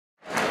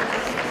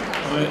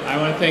I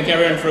want to thank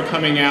everyone for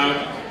coming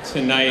out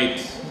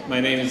tonight. My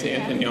name is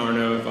Anthony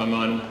Arnove. I'm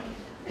on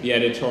the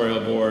editorial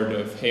board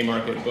of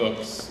Haymarket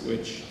Books,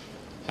 which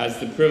has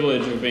the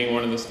privilege of being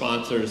one of the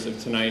sponsors of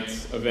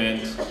tonight's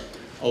event,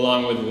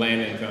 along with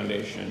Lannan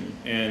Foundation.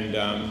 And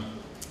I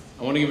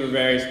want to give a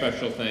very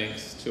special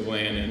thanks to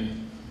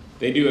Lannan.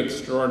 They do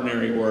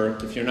extraordinary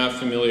work. If you're not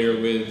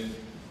familiar with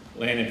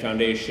Lannan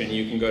Foundation,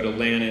 you can go to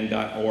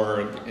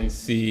lannan.org and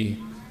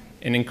see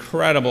an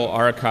incredible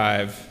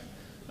archive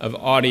of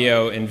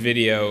audio and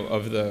video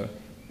of the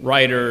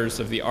writers,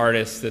 of the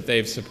artists that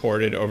they've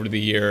supported over the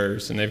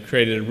years. And they've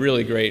created a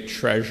really great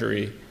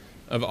treasury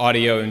of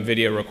audio and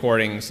video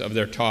recordings of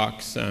their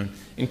talks,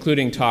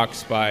 including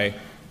talks by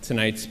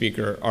tonight's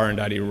speaker,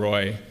 Arundhati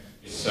Roy.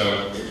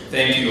 So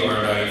thank you,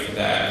 Arundhati, for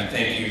that, and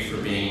thank you for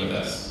being with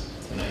us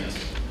tonight.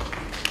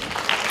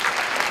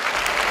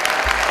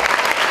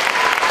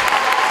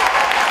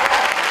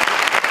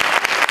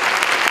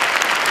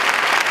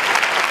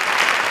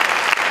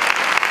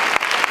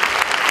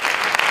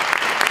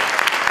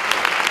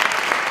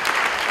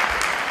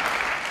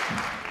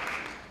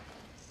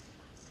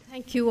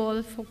 Thank you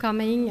all for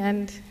coming,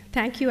 and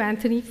thank you,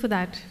 Anthony, for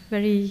that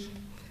very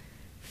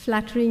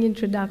flattering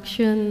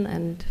introduction,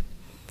 and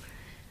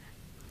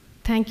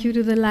thank you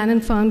to the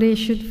Lannan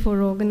Foundation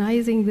for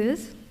organizing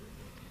this.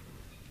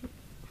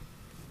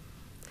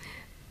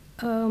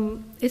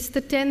 It's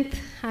the 10th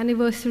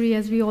anniversary,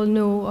 as we all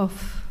know,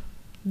 of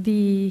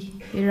the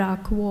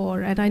Iraq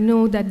War, and I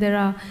know that there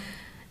are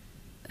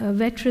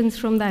veterans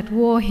from that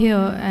war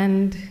here,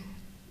 and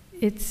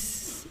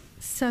it's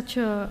such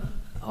an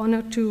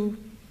honor to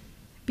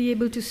be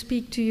able to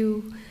speak to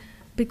you,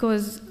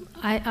 because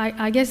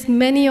I guess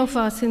many of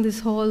us in this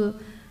hall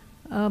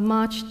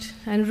marched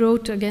and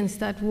wrote against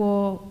that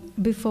war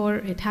before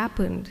it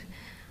happened.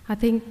 I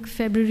think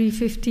February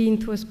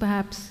 15th was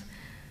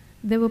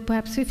there were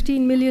perhaps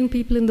 15 million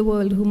people in the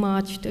world who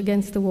marched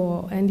against the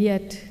war, and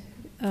yet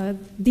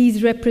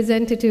these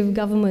representative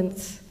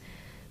governments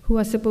who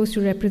are supposed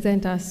to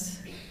represent us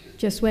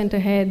just went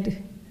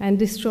ahead and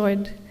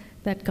destroyed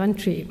that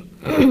country.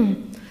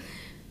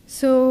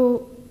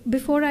 So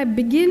before I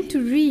begin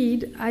to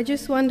read, I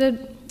just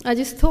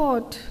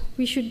thought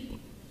we should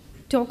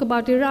talk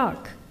about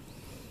Iraq.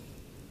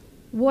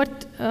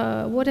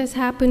 What has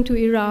happened to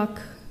Iraq?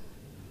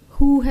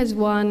 Who has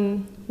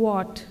won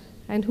what,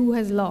 and who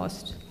has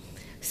lost?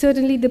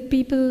 Certainly the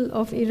people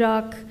of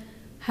Iraq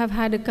have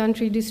had a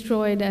country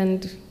destroyed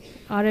and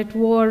are at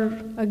war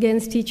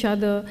against each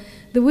other.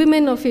 The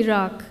women of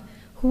Iraq,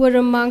 who are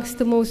amongst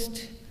the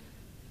most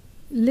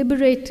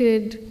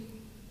liberated,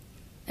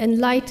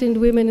 enlightened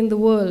women in the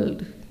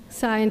world,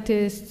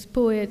 scientists,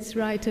 poets,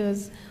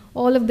 writers,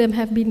 all of them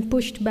have been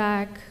pushed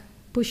back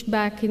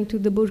into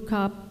the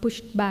burqa,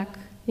 pushed back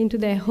into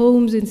their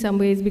homes in some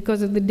ways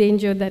because of the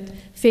danger that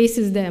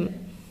faces them.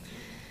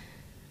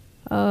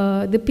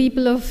 The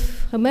people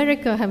of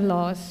America have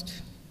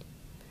lost.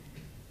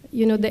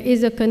 You know, there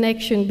is a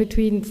connection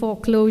between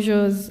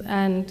foreclosures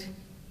and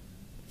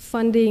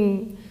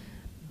funding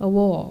a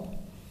war.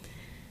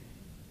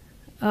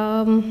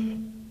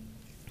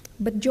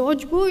 But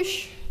George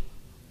Bush,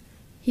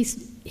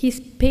 he's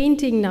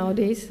painting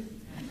nowadays.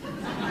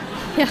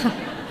 Yeah,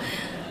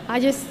 I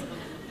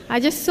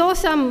just saw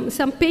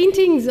some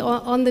paintings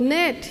on the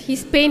net.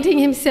 He's painting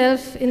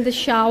himself in the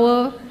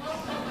shower.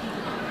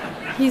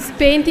 He's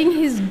painting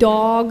his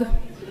dog.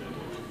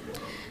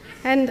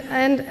 And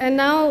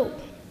now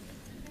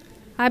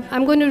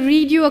I'm going to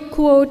read you a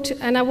quote,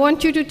 and I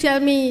want you to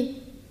tell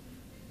me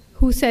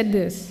who said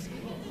this.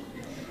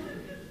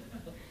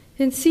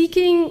 In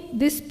seeking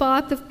this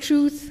path of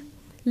truth,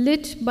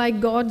 lit by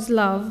God's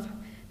love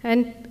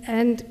and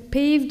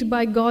paved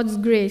by God's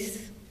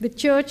grace, the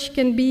church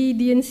can be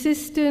the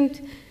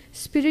insistent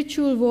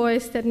spiritual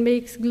voice that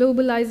makes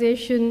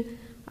globalization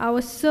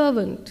our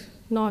servant,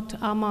 not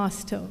our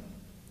master.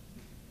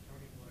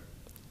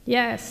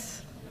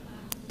 Yes,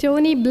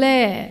 Tony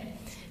Blair.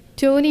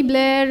 Tony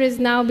Blair has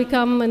now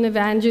become an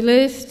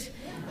evangelist.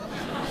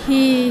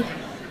 He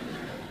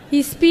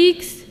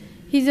speaks.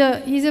 He's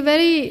a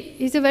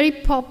very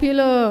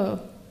popular,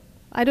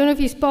 I don't know if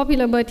he's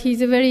popular, but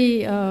he's a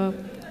very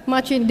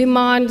much in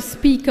demand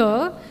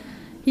speaker.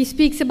 He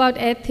speaks about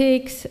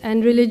ethics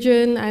and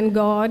religion and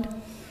God.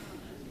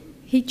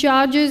 He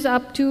charges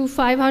up to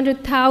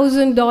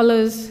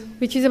 $500,000,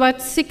 which is about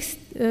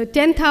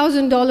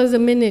 $10,000 a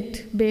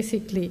minute,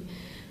 basically,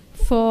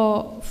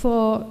 for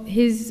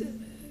his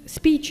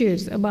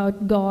speeches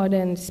about God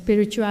and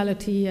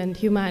spirituality and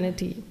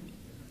humanity.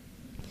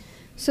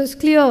 So it's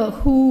clear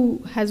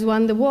who has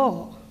won the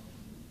war.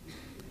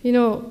 You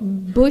know,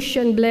 Bush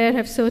and Blair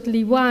have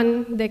certainly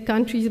won. Their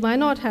countries might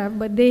not have,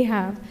 but they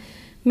have.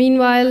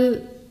 Meanwhile,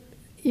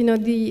 you know,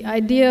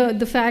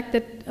 the fact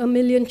that 1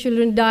 million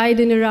children died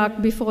in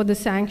Iraq before the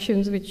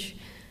sanctions, which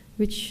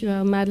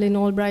Madeleine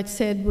Albright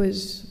said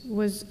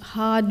was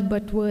hard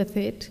but worth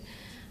it,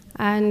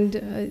 and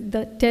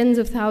the tens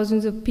of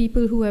thousands of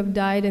people who have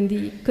died, and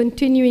the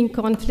continuing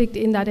conflict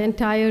in that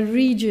entire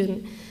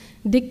region,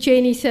 Dick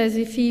Cheney says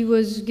if he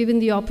was given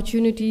the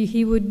opportunity,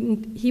 he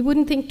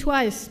wouldn't think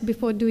twice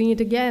before doing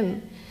it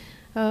again.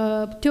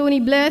 Tony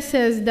Blair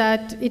says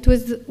that it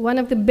was one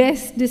of the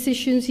best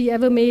decisions he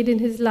ever made in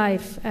his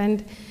life,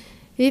 and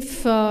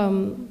if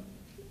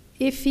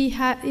he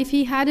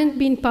hadn't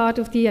been part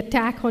of the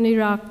attack on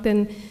Iraq,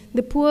 then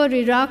the poor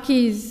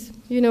Iraqis,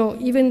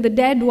 even the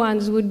dead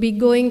ones, would be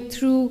going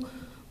through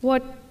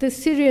what the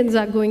Syrians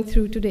are going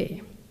through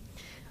today.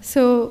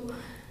 So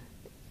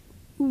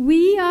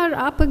we are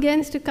up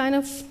against a kind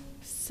of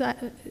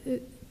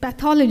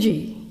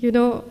pathology,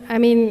 I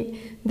mean,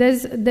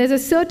 there's a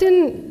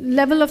certain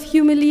level of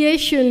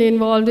humiliation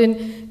involved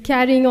in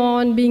carrying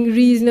on, being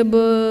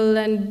reasonable,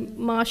 and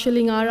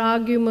marshalling our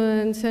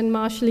arguments, and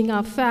marshalling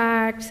our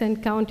facts,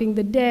 and counting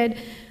the dead,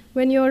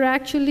 when you're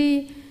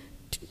actually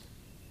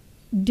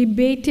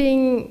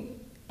debating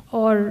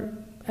or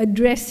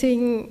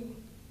addressing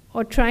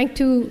or trying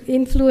to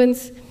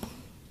influence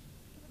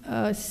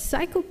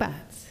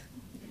psychopaths.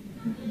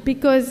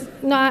 Because,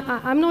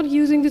 I'm not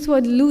using this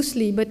word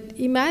loosely, but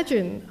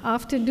imagine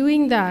after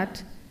doing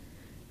that,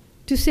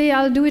 to say,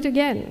 I'll do it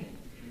again,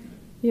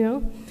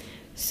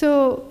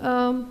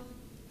 So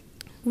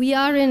we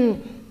are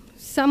in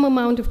some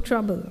amount of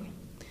trouble.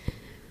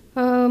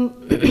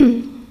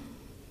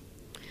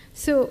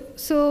 So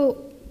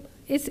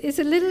it's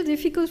a little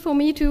difficult for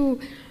me to,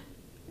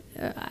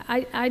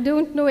 I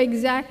don't know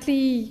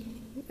exactly,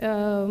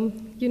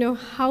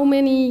 how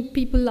many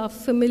people are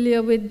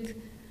familiar with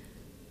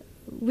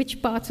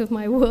which parts of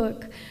my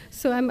work.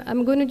 So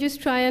I'm going to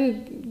just try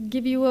and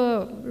give you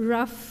a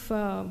rough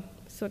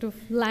sort of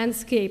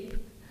landscape,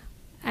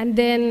 and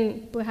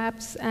then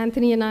perhaps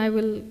Anthony and I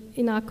will,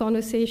 in our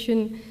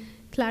conversation,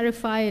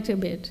 clarify it a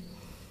bit.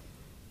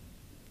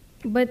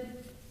 But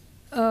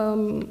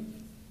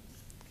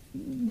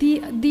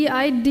the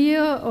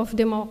idea of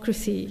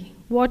democracy,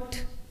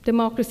 what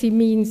democracy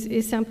means,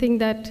 is something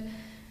that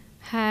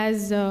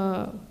has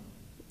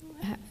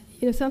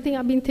something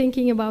I've been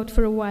thinking about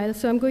for a while.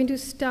 So I'm going to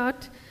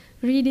start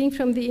reading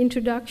from the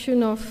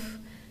introduction of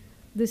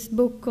this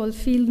book called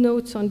Field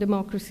Notes on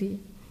Democracy.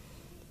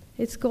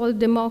 It's called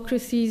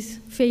Democracy's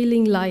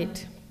Failing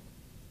Light.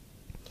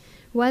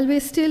 While we're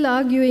still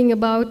arguing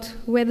about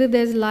whether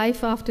there's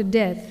life after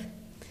death,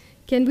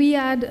 can we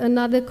add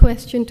another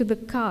question to the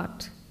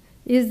cart?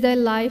 Is there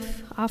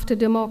life after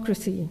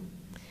democracy?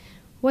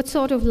 What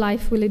sort of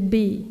life will it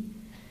be?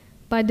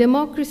 By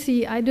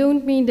democracy, I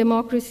don't mean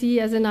democracy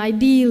as an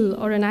ideal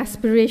or an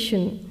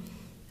aspiration.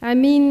 I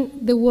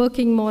mean the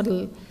working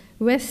model,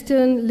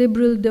 Western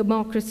liberal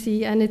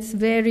democracy and its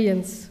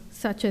variants,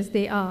 such as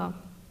they are.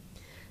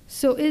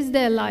 So is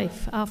there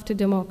life after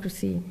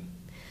democracy?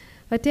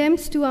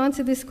 Attempts to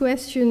answer this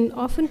question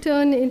often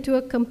turn into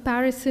a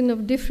comparison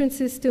of different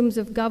systems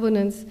of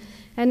governance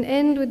and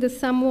end with a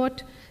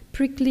somewhat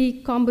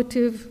prickly,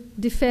 combative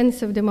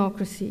defense of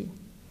democracy.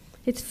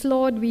 It's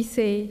flawed, we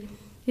say.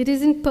 It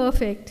isn't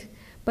perfect,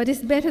 but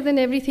it's better than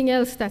everything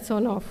else that's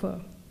on offer.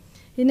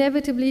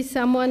 Inevitably,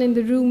 someone in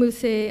the room will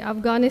say,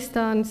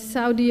 Afghanistan,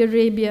 Saudi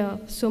Arabia,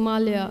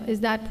 Somalia, is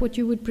that what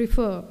you would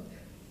prefer?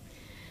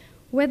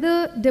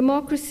 Whether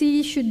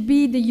democracy should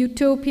be the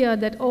utopia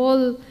that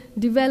all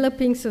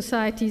developing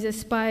societies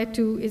aspire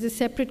to is a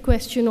separate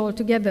question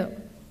altogether.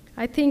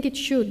 I think it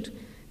should.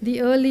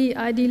 The early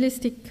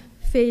idealistic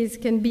phase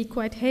can be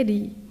quite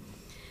heady.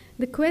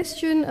 The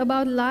question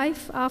about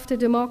life after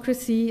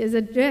democracy is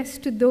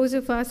addressed to those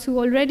of us who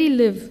already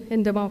live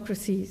in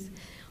democracies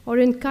or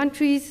in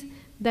countries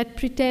that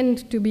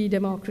pretend to be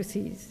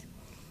democracies.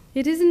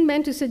 It isn't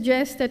meant to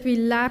suggest that we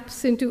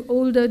lapse into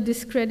older,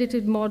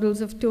 discredited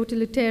models of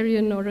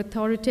totalitarian or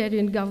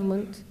authoritarian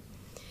government.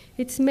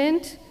 It's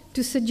meant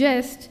to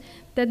suggest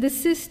that the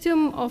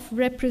system of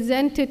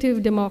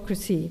representative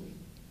democracy,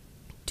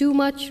 too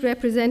much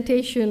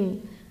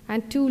representation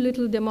and too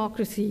little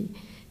democracy,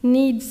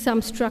 needs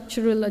some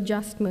structural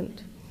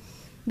adjustment.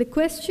 The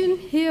question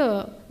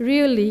here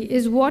really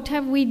is, what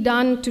have we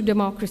done to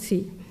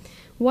democracy?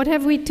 What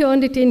have we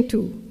turned it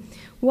into?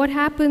 What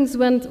happens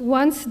when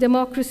once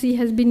democracy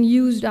has been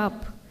used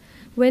up,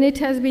 when it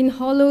has been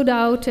hollowed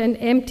out and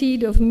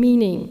emptied of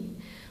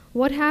meaning?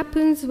 What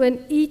happens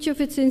when each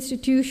of its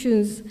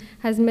institutions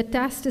has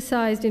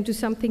metastasized into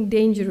something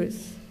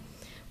dangerous?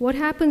 What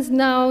happens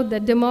now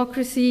that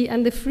democracy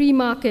and the free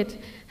market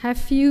have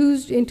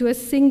fused into a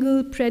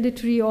single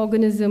predatory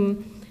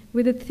organism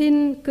with a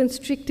thin,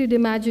 constricted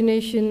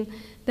imagination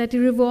that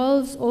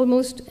revolves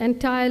almost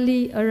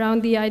entirely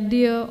around the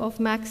idea of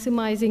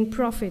maximizing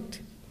profit?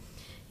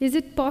 Is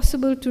it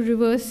possible to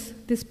reverse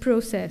this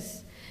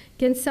process?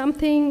 Can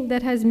something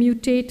that has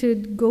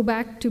mutated go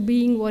back to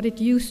being what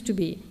it used to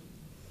be?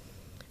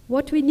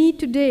 What we need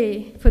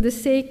today, for the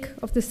sake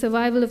of the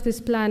survival of this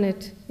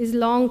planet, is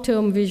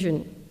long-term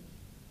vision.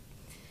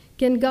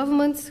 Can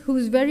governments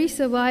whose very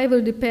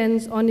survival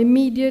depends on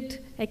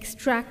immediate,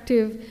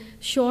 extractive,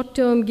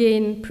 short-term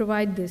gain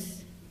provide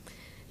this?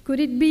 Could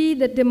it be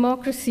that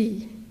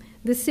democracy,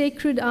 the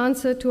sacred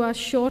answer to our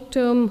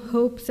short-term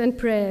hopes and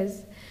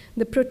prayers,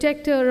 the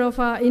protector of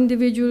our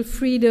individual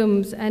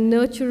freedoms and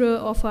nurturer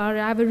of our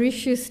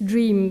avaricious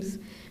dreams,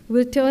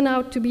 will turn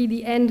out to be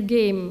the end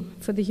game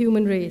for the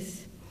human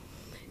race?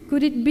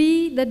 Could it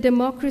be that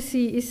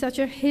democracy is such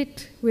a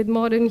hit with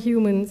modern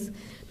humans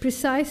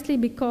precisely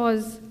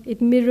because it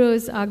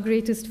mirrors our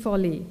greatest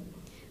folly,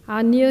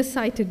 our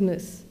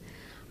nearsightedness,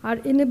 our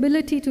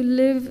inability to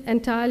live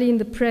entirely in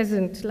the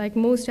present like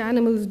most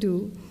animals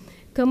do,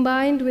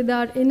 combined with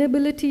our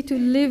inability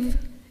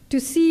to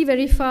see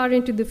very far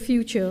into the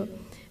future,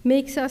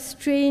 makes us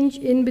strange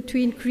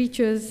in-between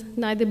creatures,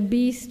 neither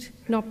beast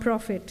nor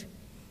prophet.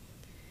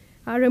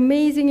 Our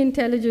amazing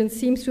intelligence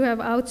seems to have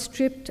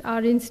outstripped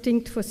our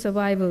instinct for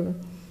survival.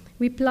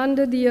 We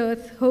plunder the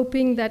earth,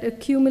 hoping that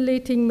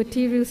accumulating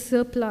material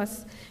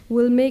surplus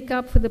will make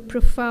up for the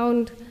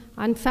profound,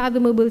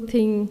 unfathomable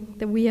thing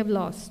that we have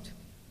lost.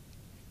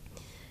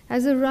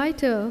 As a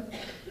writer,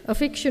 a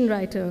fiction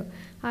writer,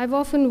 I've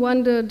often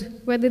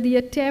wondered whether the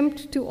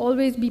attempt to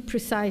always be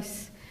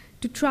precise,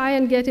 to try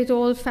and get it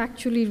all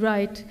factually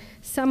right,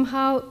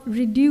 somehow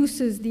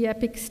reduces the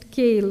epic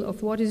scale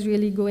of what is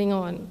really going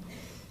on.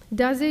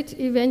 Does it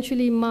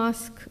eventually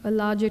mask a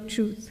larger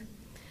truth?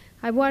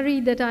 I worry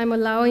that I'm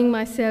allowing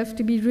myself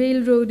to be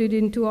railroaded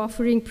into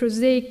offering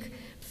prosaic,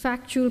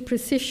 factual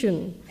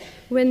precision,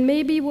 when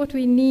maybe what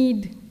we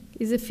need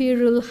is a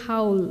feral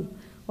howl,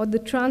 or the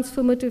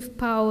transformative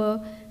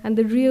power and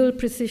the real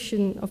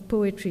precision of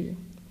poetry.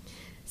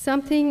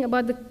 Something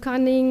about the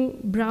cunning,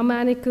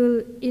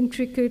 Brahmanical,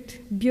 intricate,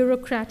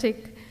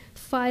 bureaucratic,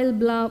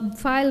 file-bound,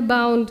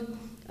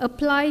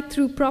 applied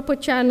through proper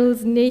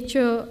channels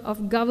nature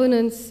of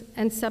governance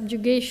and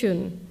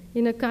subjugation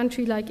in a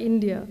country like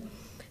India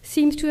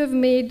seems to have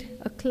made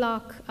a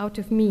clerk out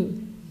of me.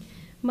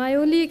 My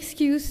only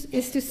excuse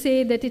is to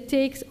say that it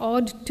takes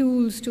odd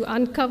tools to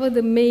uncover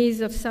the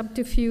maze of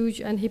subterfuge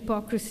and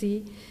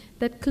hypocrisy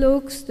that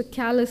cloaks the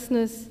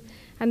callousness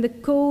and the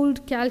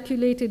cold,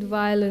 calculated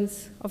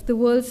violence of the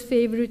world's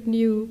favorite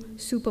new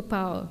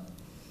superpower.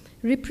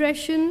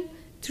 Repression,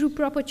 through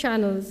proper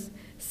channels,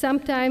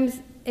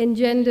 sometimes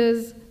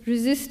engenders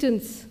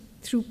resistance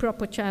through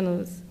proper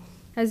channels.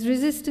 As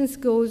resistance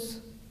goes,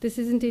 this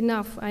isn't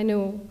enough, I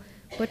know,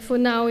 but for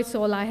now it's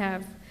all I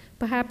have.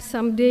 Perhaps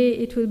someday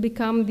it will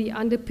become the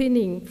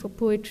underpinning for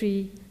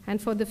poetry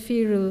and for the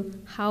feral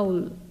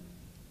howl.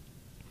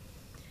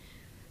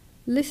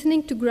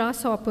 Listening to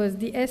Grasshoppers,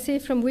 the essay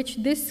from which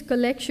this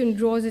collection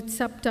draws its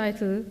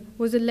subtitle,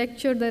 was a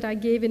lecture that I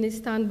gave in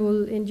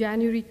Istanbul in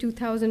January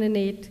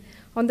 2008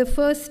 on the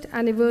first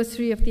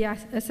anniversary of the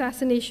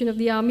assassination of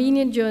the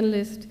Armenian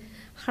journalist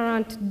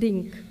Hrant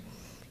Dink.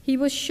 He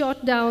was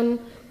shot down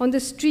on the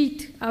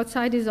street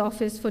outside his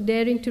office for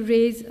daring to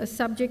raise a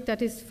subject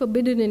that is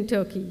forbidden in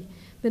Turkey,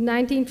 the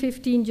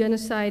 1915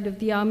 genocide of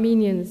the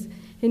Armenians,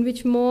 in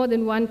which more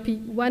than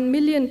 1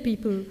 million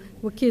people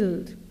were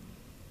killed.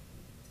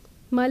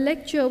 My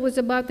lecture was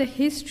about the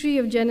history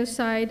of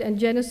genocide and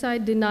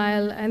genocide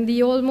denial and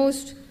the old,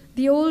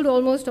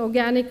 almost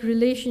organic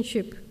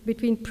relationship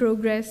between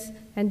progress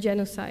and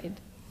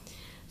genocide.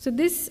 So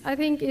this, I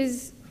think,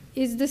 is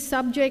the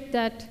subject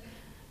that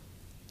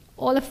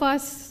all of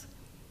us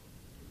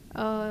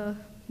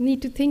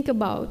need to think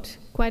about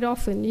quite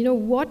often. You know,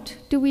 what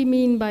do we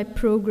mean by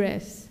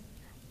progress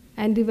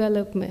and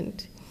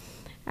development?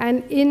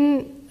 And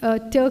in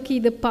Turkey,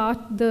 the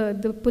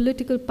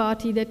political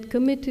party that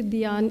committed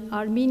the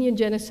Armenian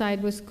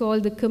genocide was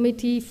called the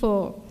Committee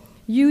for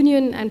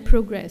Union and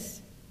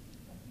Progress.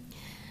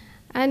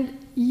 And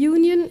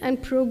union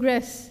and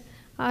progress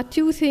are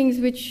two things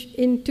which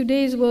in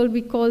today's world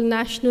we call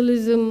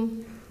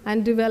nationalism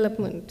and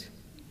development.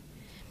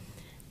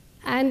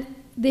 And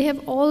they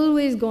have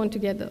always gone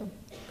together.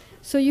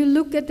 So you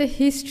look at the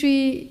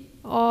history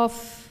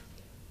of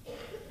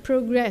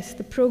progress,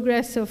 the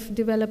progress of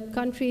developed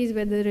countries,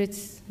 whether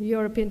it's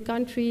European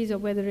countries or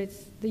whether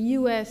it's the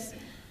US,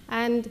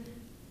 and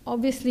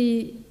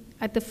obviously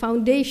at the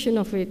foundation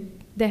of it,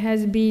 there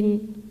has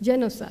been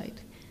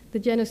genocide. The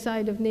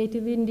genocide of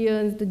native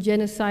Indians, the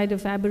genocide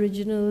of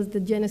Aboriginals, the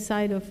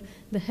genocide of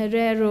the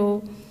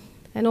Herero,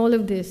 and all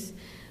of this.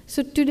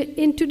 So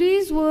in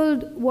today's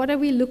world, what are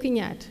we looking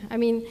at? I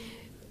mean,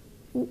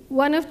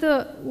 one of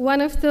the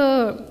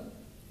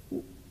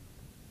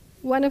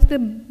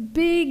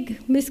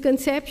big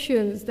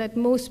misconceptions that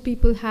most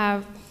people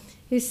have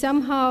is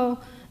somehow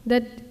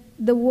that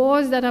the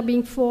wars that are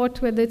being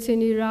fought, whether it's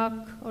in Iraq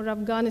or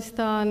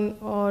Afghanistan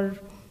or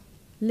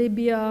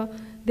Libya,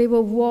 they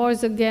were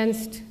wars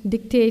against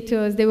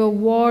dictators, they were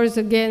wars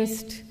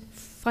against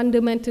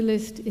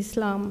fundamentalist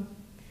Islam.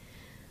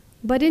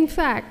 But in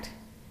fact,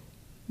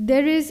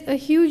 there is a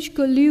huge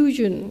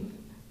collusion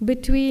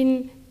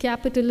between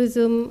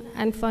capitalism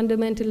and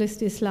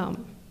fundamentalist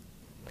Islam.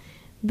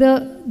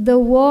 The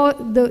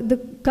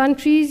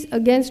countries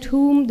against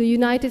whom the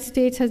United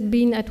States has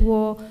been at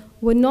war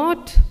were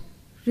not,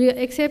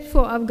 except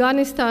for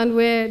Afghanistan,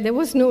 where there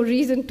was no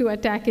reason to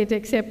attack it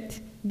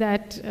except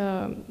that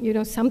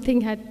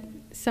something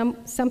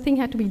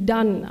had to be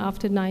done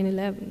after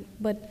 9/11.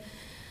 But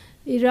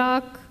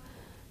Iraq,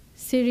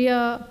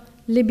 Syria,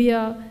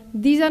 Libya.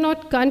 These are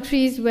not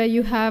countries where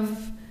you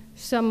have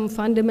some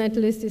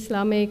fundamentalist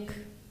Islamic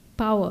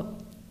power.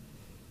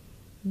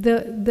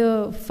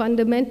 The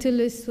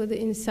fundamentalists were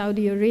in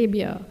Saudi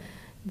Arabia.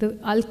 The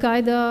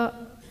Al-Qaeda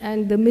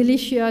and the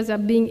militias are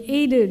being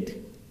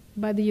aided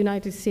by the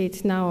United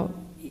States now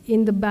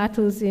in the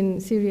battles in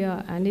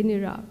Syria and in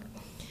Iraq.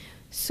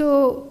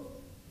 So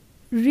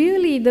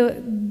really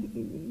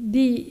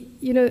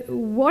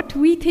what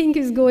we think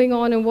is going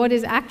on and what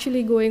is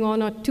actually going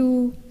on are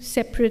two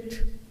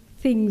separate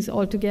things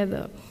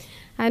altogether.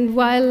 And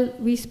while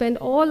we spend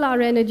all our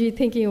energy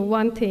thinking of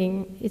one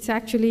thing, it's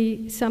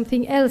actually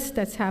something else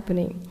that's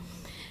happening.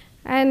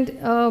 And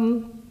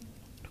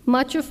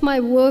much of my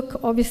work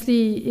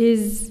obviously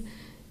is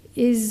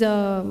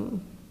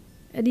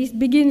at least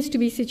begins to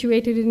be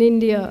situated in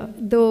India,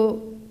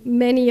 though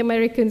many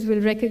Americans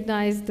will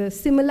recognize the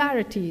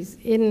similarities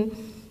in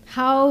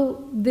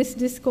how this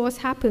discourse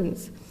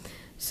happens.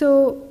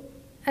 So,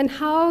 and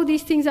how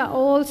these things are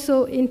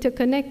also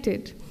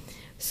interconnected.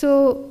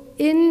 So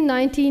in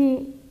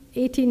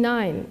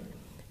 1989,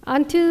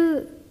 until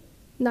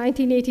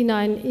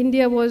 1989,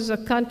 India was a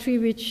country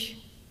which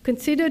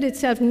considered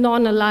itself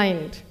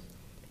non-aligned.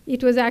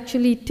 It was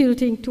actually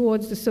tilting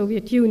towards the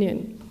Soviet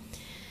Union.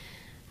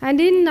 And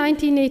in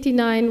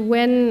 1989,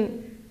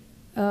 when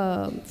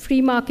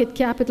free market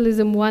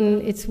capitalism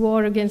won its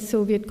war against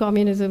Soviet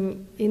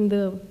communism in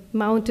the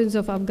mountains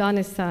of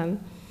Afghanistan,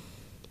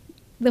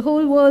 the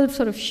whole world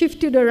sort of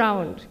shifted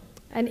around,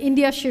 and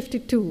India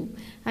shifted too.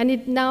 And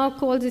it now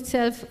calls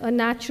itself a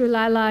natural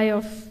ally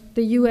of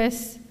the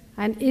US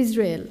and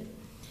Israel.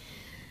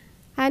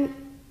 And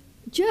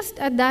just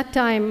at that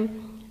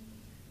time,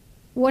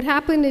 what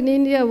happened in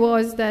India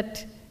was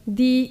that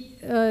the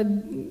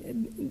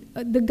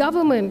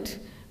government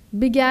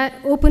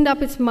opened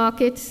up its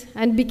markets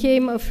and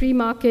became a free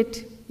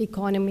market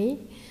economy.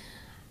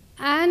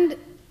 And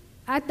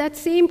at that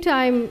same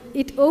time,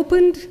 it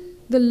opened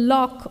the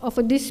lock of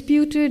a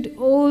disputed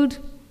old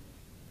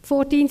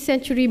 14th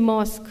century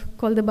mosque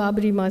called the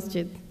Babri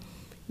Masjid,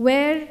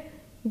 where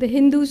the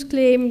Hindus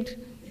claimed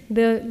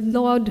the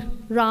Lord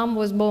Ram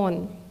was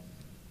born.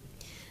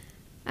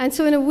 And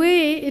so in a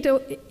way,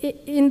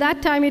 in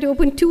that time, it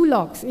opened two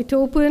locks. It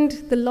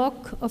opened the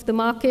lock of the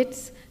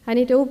markets, and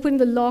it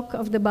opened the lock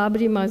of the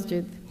Babri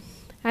Masjid.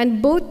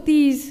 And both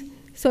these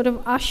sort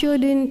of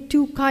ushered in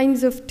two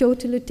kinds of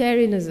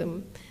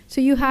totalitarianism. So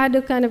you had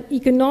a kind of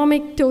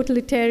economic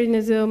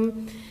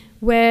totalitarianism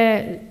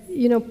where,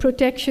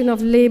 protection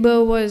of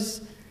labor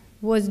was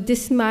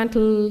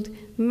dismantled,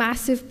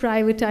 massive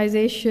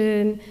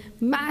privatization,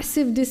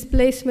 massive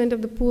displacement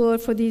of the poor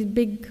for these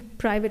big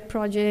private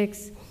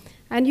projects.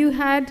 And you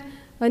had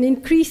an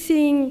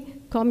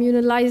increasing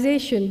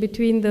communalization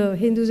between the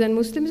Hindus and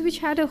Muslims, which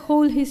had a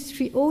whole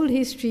history, old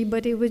history,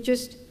 but it was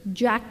just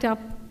jacked up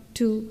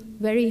to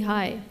very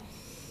high.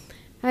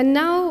 And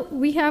now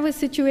we have a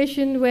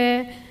situation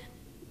where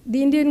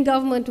the Indian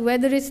government,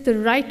 whether it's the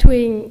right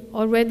wing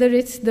or whether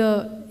it's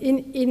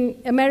in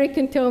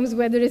American terms,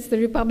 whether it's the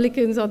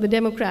Republicans or the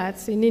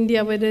Democrats, in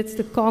India, whether it's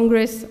the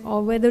Congress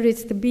or whether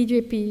it's the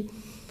BJP,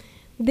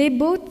 they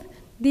both,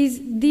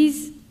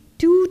 these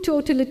two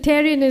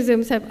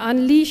totalitarianisms have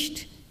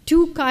unleashed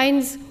two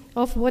kinds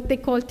of what they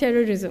call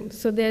terrorism.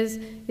 So there's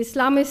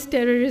Islamist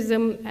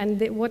terrorism and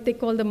what they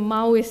call the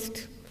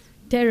Maoist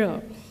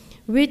terror,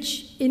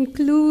 which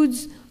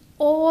includes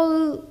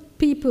all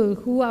people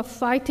who are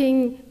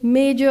fighting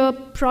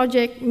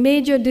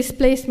major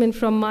displacement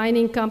from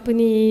mining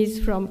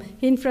companies, from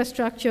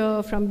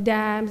infrastructure, from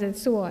dams, and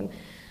so on.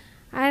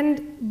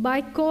 And by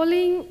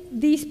calling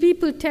these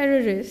people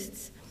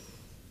terrorists,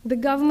 the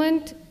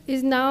government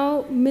is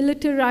now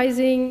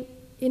militarizing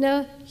in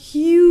a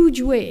huge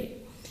way.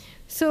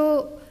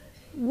 So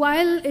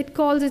while it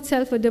calls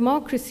itself a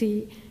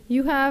democracy,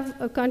 you have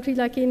a country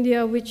like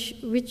India which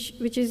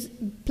is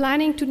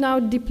planning to now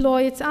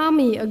deploy its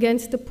army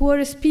against the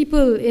poorest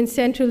people in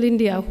central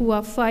India who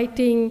are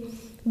fighting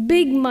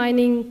big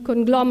mining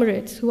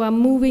conglomerates who are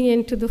moving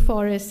into the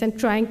forests and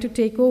trying to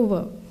take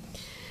over.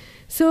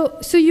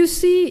 So you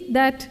see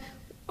that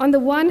on the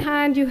one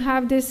hand you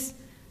have this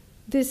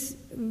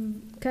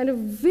kind of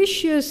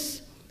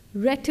vicious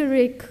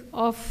rhetoric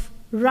of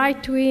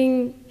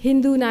right-wing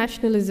Hindu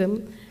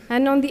nationalism,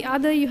 and on the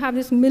other you have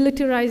this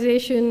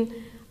militarization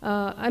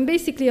and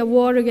basically a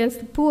war against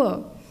the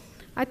poor.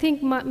 I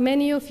think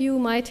many of you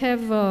might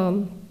have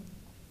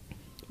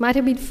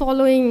been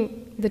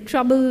following the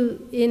trouble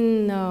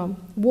in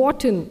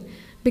Wharton,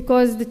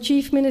 because the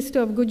Chief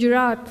Minister of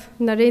Gujarat,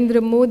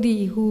 Narendra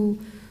Modi, who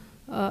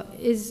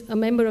is a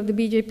member of the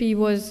BJP,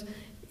 was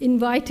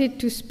invited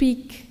to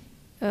speak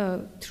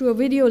through a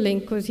video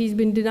link because he's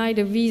been denied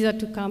a visa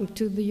to come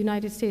to the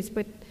United States.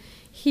 But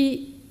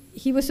he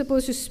was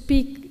supposed to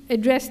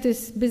address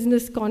this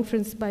business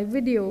conference by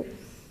video.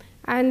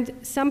 And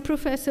some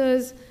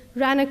professors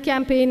ran a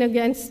campaign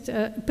against,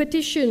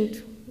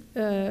 petitioned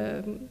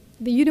the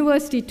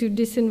university to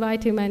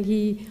disinvite him, and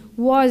he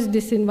was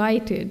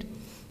disinvited.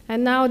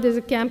 And now there's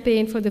a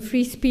campaign for the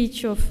free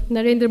speech of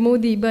Narendra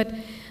Modi. But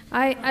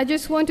I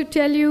just want to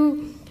tell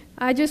you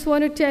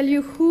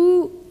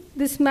who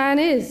this man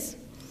is.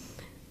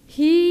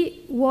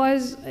 He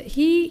was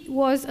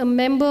a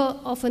member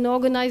of an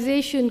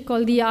organization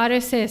called the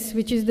RSS,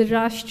 which is the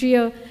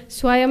Rashtriya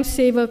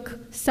Swayamsevak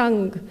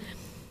Sangh,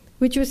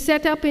 which was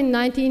set up in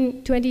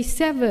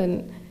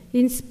 1927,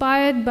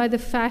 inspired by the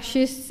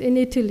fascists in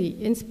Italy,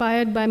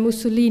 inspired by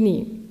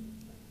Mussolini.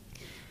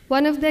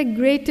 One of their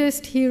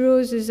greatest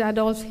heroes is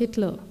Adolf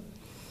Hitler.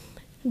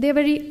 They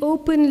very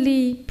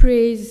openly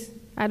praise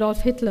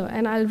Adolf Hitler,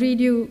 and I'll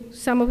read you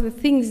some of the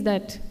things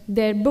that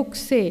their books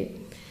say.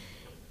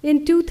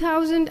 In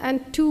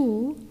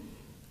 2002,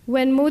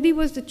 when Modi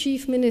was the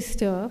chief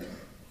minister,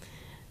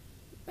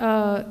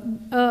 a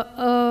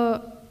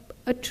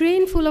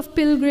train full of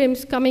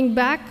pilgrims coming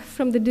back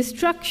from the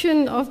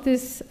destruction of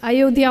this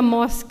Ayodhya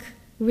mosque,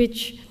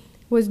 which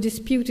was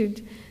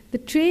disputed, the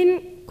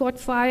train caught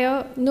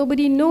fire.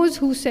 Nobody knows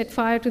who set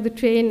fire to the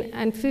train,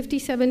 and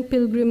 57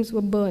 pilgrims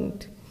were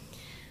burnt.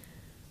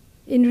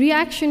 In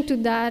reaction to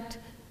that,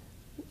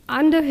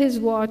 under his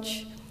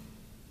watch,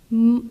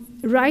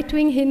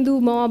 right-wing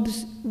Hindu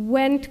mobs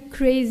went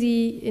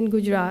crazy in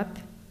Gujarat.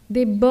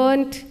 They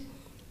burnt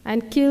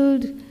and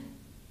killed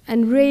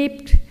and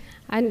raped,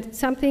 and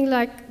something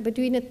like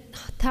between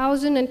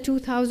 1,000 and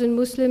 2,000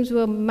 Muslims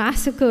were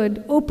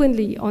massacred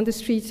openly on the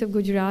streets of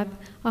Gujarat.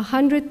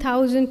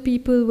 100,000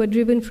 people were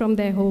driven from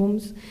their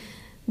homes.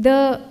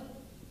 The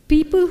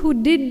people who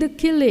did the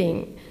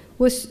killing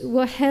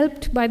were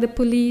helped by the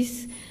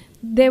police.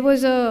 There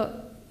was a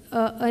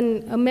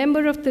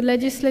member of the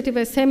Legislative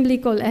Assembly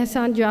called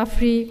Ehsan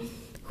Jafri,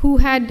 who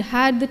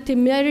had the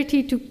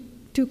temerity to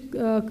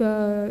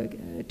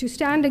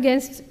stand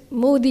against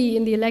Modi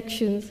in the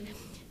elections.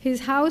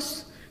 His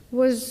house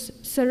was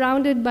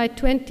surrounded by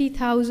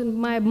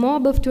a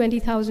mob of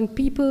 20,000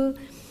 people.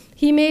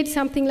 He made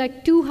something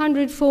like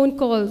 200 phone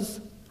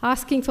calls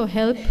asking for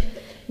help.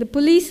 The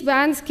police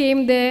vans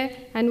came there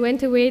and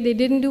went away. They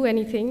didn't do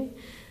anything.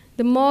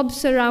 The mob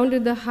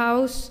surrounded the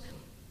house.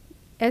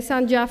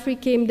 Ehsan Jafri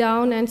came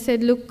down and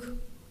said, look,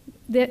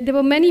 there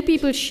were many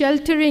people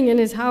sheltering in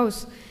his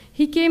house.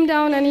 He came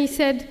down and he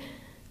said,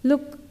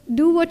 look,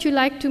 do what you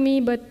like to me,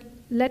 but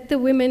let the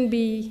women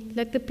be,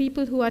 let the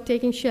people who are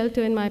taking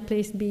shelter in my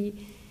place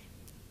be.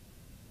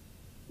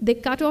 They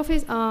cut off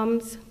his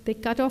arms, they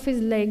cut off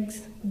his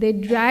legs, they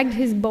dragged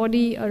his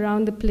body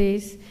around the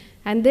place,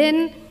 and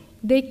then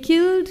they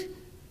killed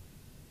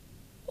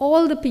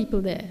all the people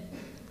there.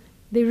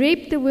 They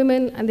raped the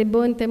women and they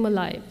burnt them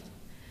alive.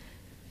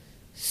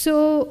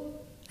 So,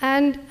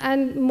 and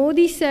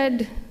Modi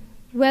said,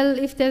 well,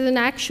 if there's an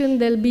action,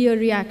 there'll be a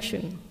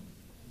reaction.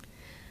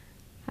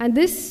 And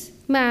this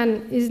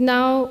man is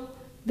now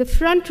the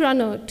front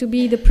runner to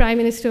be the Prime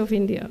Minister of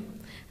India.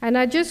 And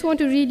I just want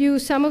to read you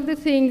some of the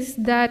things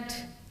that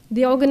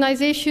the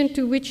organization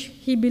to which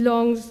he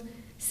belongs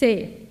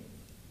say.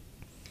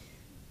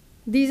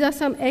 These are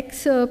some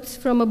excerpts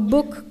from a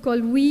book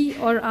called We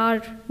or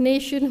Our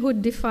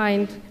Nationhood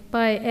Defined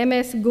by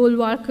M.S.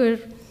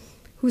 Golwalkar,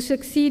 who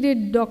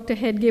succeeded Dr.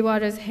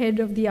 Hedgewar as head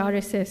of the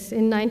RSS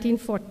in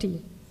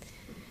 1940.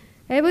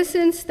 Ever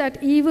since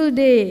that evil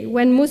day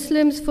when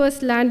Muslims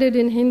first landed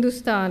in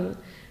Hindustan,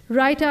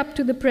 right up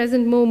to the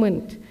present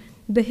moment,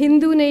 the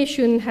Hindu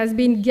nation has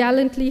been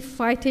gallantly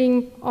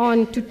fighting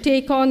on to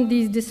take on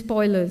these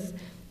despoilers.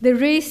 The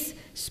race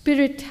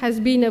spirit has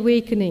been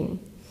awakening.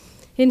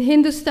 In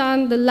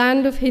Hindustan, the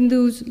land of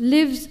Hindus,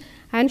 lives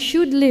and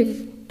should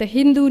live the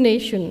Hindu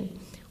nation.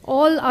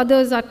 All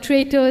others are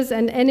traitors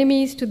and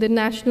enemies to the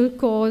national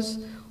cause,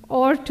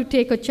 or, to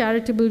take a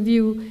charitable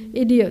view,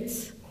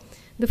 idiots.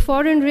 The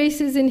foreign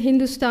races in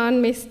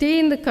Hindustan may stay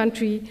in the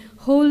country,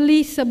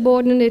 wholly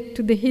subordinate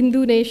to the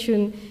Hindu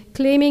nation,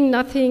 claiming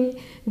nothing,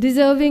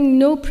 deserving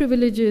no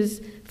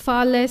privileges,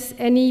 far less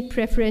any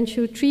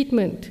preferential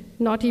treatment,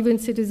 not even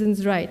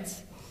citizens'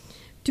 rights.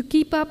 To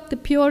keep up the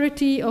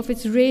purity of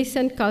its race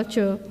and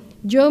culture,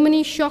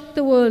 Germany shocked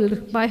the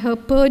world by her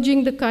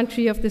purging the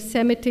country of the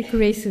Semitic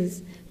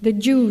races, the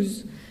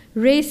Jews.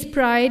 Race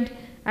pride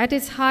at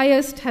its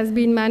highest has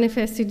been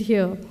manifested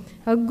here,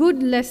 a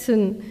good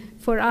lesson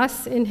for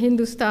us in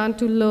Hindustan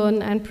to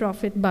learn and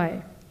profit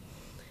by.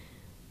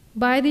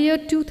 By the year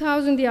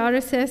 2000, the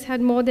RSS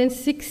had more than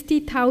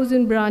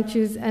 60,000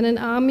 branches and an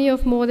army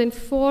of more than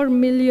 4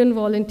 million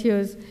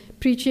volunteers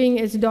preaching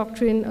its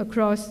doctrine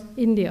across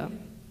India.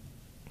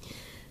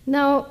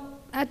 Now,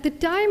 at the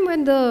time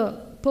when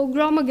the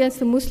pogrom against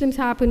the Muslims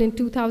happened in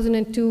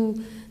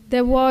 2002,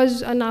 there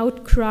was an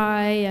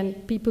outcry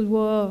and people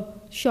were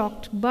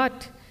shocked.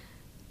 But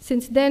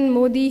since then,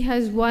 Modi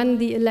has won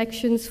the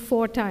elections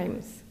 4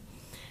 times.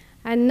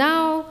 And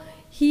now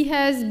he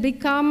has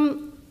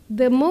become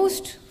the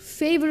most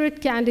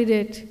favorite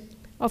candidate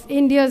of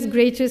India's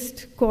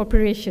greatest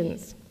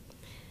corporations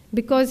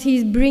because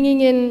he's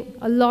bringing in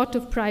a lot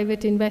of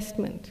private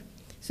investment.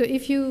 So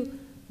if you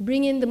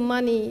bring in the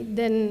money,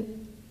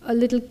 then a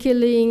little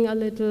killing, a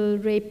little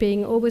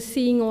raping,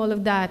 overseeing all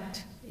of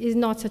that is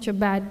not such a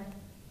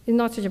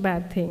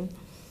bad thing.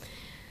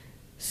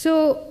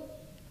 So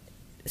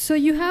so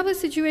you have a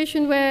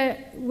situation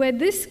where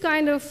this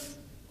kind of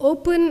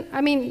open,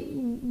 I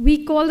mean,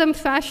 we call them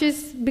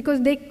fascists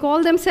because they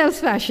call themselves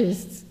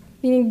fascists,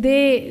 meaning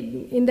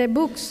they, in their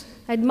books,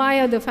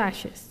 admire the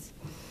fascists.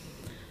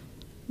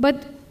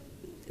 But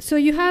so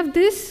you have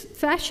this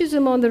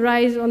fascism on the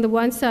rise on the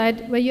one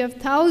side, where you have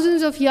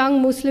thousands of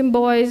young Muslim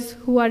boys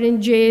who are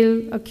in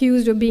jail,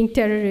 accused of being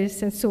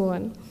terrorists and so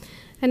on.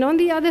 And on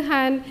the other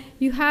hand,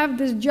 you have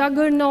this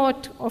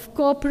juggernaut of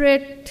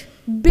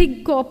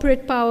big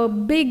corporate power,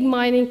 big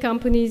mining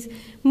companies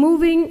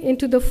moving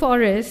into the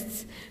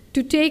forests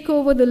to take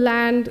over the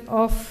land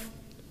of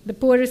the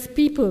poorest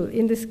people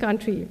in this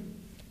country.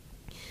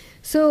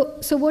 So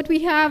what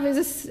we have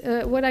is,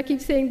 what I keep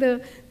saying,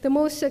 the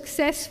most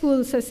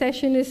successful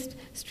secessionist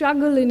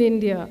struggle in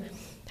India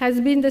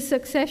has been the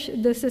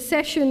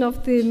secession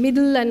of the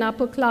middle and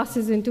upper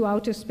classes into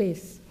outer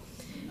space.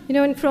 You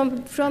know, and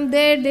from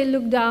there they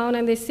look down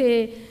and they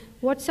say,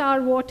 what's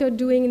our water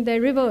doing in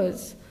their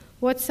rivers?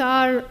 What's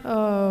our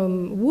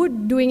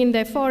wood doing in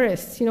their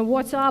forests? You know,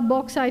 what's our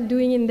bauxite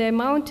doing in their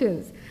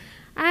mountains?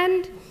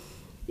 And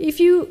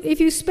if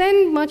you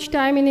spend much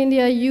time in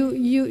India,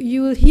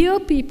 you will hear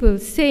people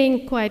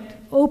saying quite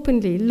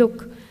openly,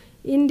 look,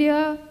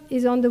 India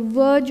is on the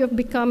verge of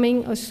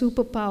becoming a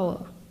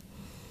superpower.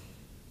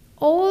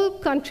 All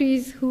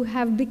countries who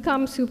have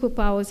become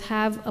superpowers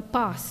have a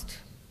past.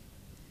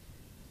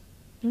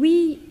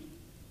 We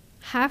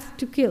have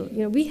to kill.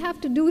 You know, we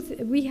have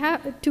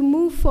to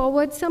move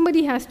forward.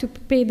 Somebody has to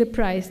pay the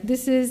price.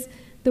 This is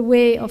the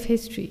way of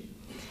history.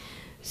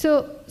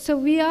 So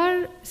we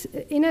are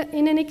in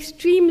an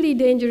extremely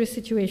dangerous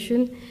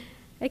situation,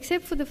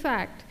 except for the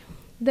fact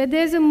that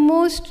there's a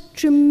most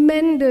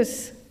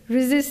tremendous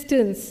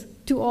resistance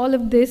to all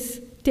of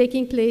this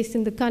taking place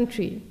in the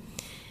country.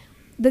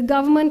 The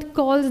government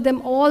calls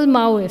them all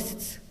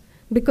Maoists,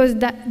 because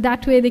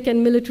that way they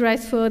can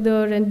militarize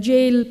further and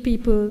jail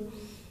people.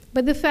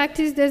 But the fact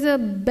is there's a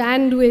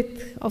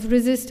bandwidth of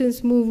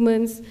resistance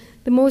movements.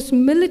 The most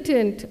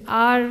militant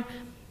are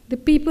the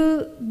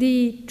people,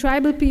 the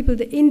tribal people,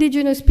 the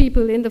indigenous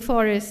people in the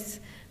forests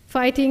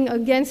fighting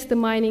against the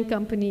mining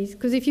companies.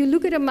 Because if you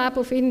look at a map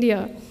of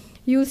India,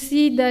 you'll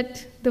see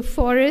that the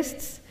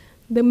forests,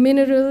 the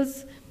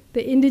minerals,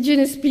 the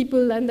indigenous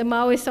people, and the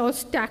Maoists are all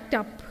stacked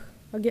up,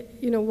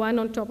 you know, one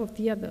on top of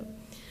the other.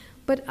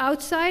 But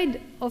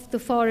outside of the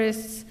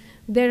forests,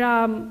 there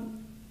are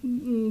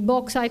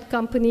bauxite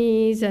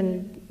companies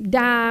and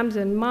dams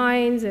and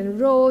mines and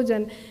roads,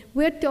 and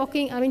we're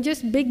talking, I mean,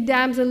 just big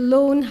dams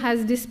alone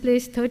has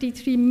displaced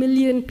 33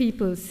 million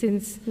people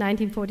since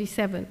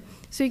 1947.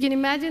 So you can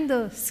imagine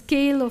the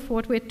scale of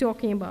what we're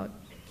talking about.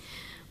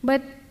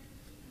 But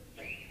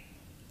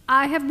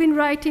I have been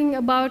writing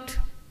about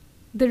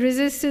the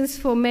resistance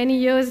for many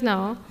years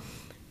now,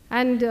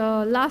 and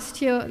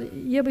last year,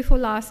 year before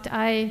last,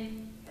 I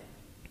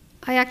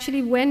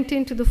actually went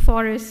into the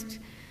forest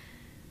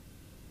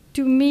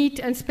to meet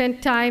and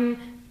spend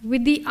time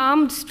with the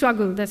armed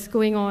struggle that's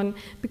going on,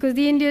 because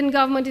the Indian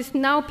government is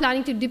now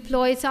planning to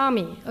deploy its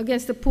army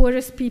against the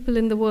poorest people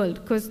in the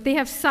world, because they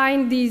have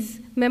signed these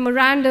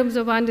memorandums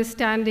of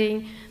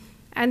understanding,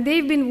 and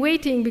they've been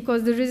waiting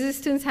because the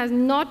resistance has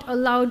not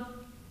allowed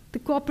the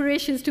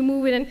corporations to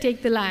move in and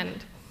take the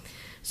land.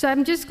 So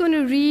I'm just going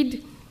to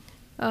read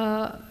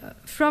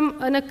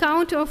from an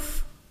account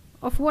of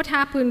what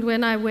happened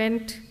when I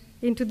went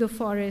into the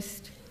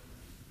forest.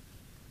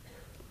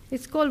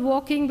 It's called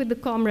Walking with the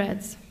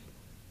Comrades.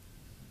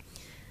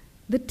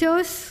 The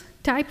terse,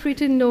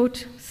 typewritten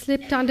note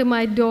slipped under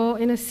my door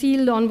in a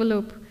sealed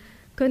envelope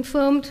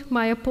confirmed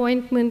my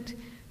appointment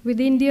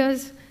with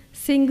India's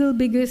single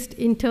biggest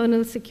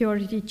internal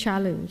security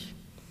challenge.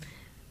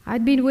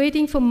 I'd been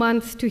waiting for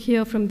months to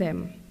hear from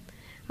them.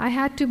 I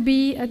had to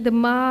be at the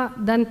Ma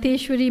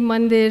Danteshwari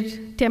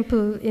Mandir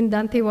temple in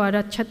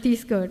Dantewada,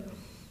 Chhattisgarh,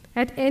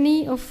 at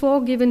any of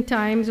 4 given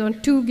times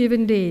on 2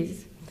 given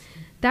days.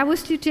 That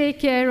was to take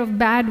care of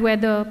bad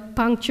weather,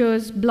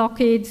 punctures,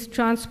 blockades,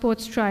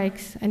 transport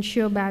strikes, and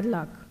sheer bad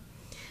luck.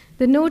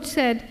 The note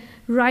said,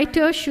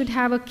 writers should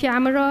have a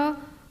camera,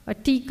 a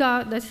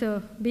tika, that's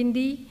a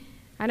bindi,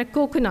 and a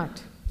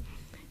coconut.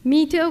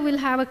 Meter will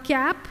have a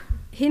cap,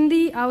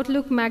 Hindi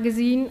Outlook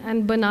magazine,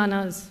 and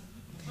bananas.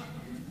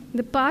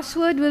 The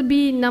password will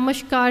be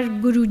Namaskar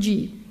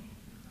Guruji.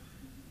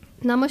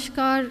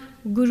 Namaskar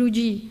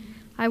Guruji.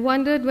 I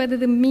wondered whether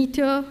the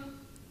meter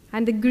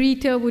and the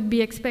greeter would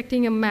be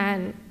expecting a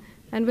man,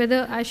 and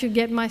whether I should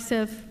get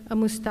myself a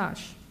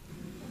mustache.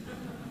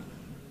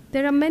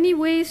 There are many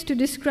ways to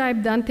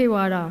describe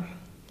Dantewada.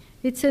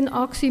 It's an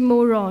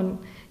oxymoron.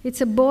 It's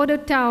a border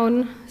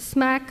town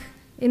smack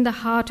in the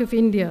heart of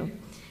India.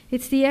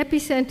 It's the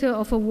epicenter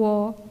of a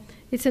war.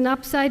 It's an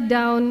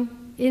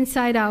upside-down,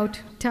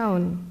 inside-out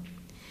town.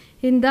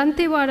 In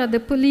Dantewada,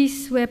 the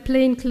police wear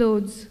plain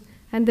clothes,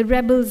 and the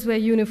rebels wear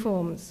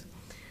uniforms.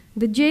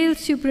 The jail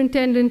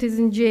superintendent is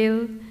in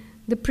jail.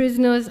 The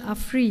prisoners are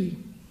free.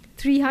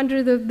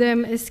 300 of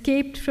them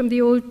escaped from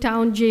the old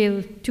town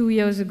jail 2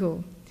 years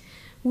ago.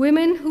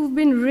 Women who've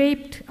been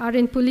raped are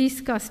in police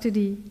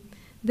custody.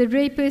 The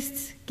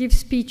rapists give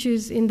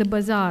speeches in the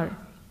bazaar.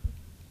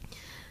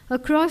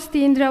 Across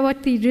the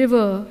Indravati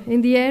River,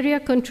 in the area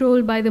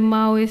controlled by the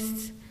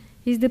Maoists,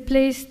 is the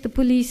place the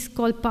police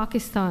call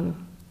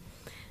Pakistan.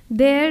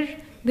 There,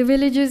 the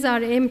villages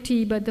are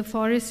empty, but the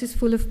forest is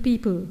full of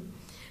people.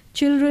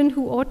 Children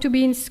who ought to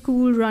be in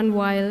school run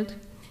wild.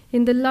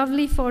 In the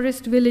lovely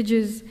forest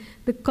villages,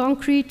 the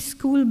concrete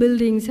school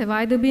buildings have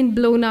either been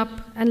blown up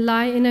and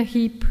lie in a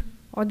heap,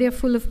 or they're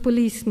full of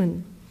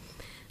policemen.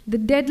 The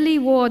deadly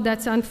war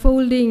that's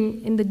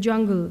unfolding in the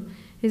jungle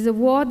is a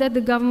war that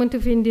the government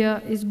of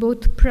India is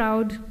both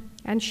proud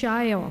and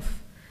shy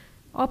of.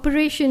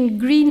 Operation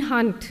Green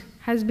Hunt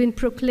has been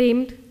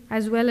proclaimed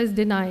as well as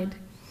denied.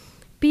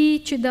 P.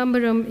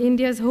 Chidambaram,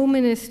 India's Home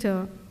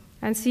Minister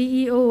and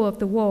CEO of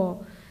the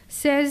war,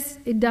 says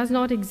it does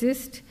not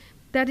exist,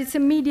 that it's a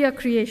media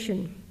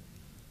creation.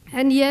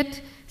 And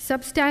yet,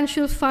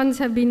 substantial funds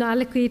have been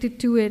allocated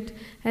to it,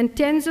 and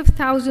tens of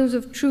thousands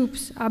of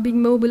troops are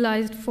being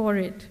mobilized for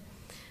it.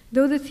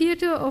 Though the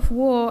theater of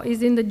war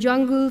is in the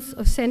jungles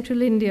of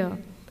central India,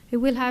 it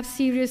will have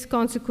serious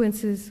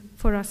consequences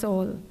for us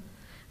all.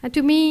 And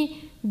to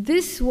me,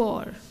 this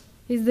war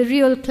is the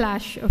real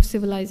clash of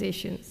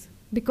civilizations,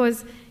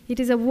 because it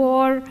is a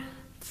war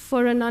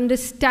for an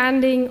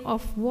understanding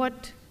of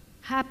what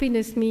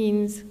happiness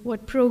means,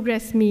 what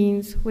progress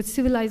means, what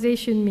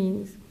civilization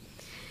means.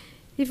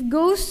 If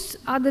ghosts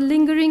are the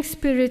lingering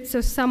spirits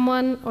of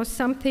someone or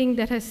something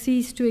that has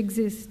ceased to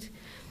exist,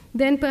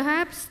 then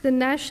perhaps the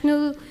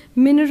National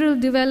Mineral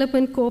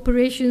Development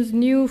Corporation's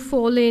new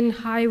four-lane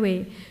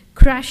highway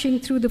crashing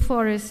through the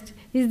forest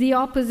is the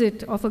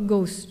opposite of a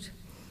ghost.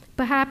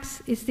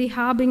 Perhaps it's the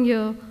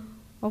harbinger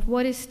of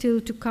what is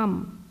still to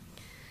come.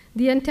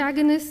 The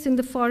antagonists in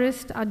the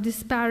forest are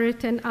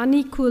disparate and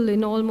unequal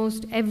in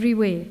almost every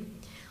way.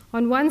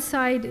 On one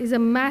side is a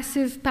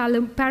massive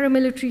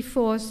paramilitary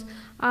force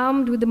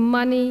armed with the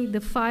money, the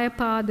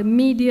firepower, the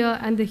media,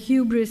 and the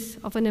hubris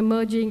of an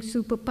emerging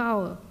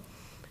superpower.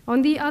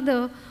 On the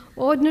other,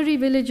 ordinary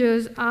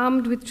villagers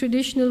armed with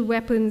traditional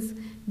weapons,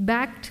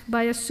 backed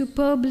by a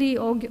superbly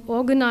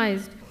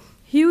organized,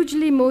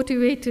 hugely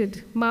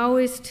motivated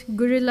Maoist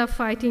guerrilla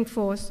fighting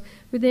force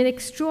with an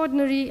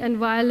extraordinary and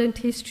violent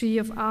history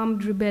of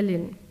armed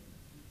rebellion.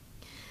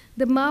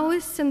 The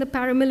Maoists and the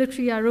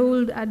paramilitary are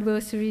old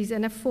adversaries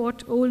and have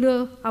fought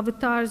older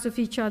avatars of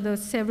each other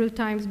several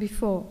times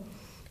before.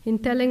 In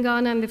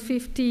Telangana in the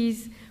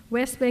 50s,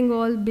 West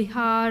Bengal,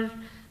 Bihar,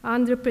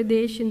 Andhra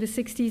Pradesh in the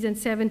 60s and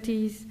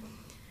 70s,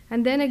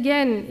 and then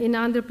again in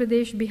Andhra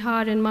Pradesh,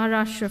 Bihar, and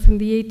Maharashtra from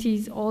the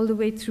 80s all the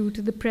way through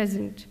to the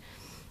present.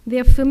 They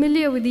are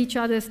familiar with each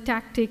other's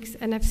tactics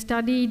and have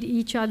studied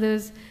each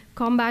other's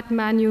combat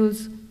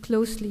manuals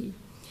closely.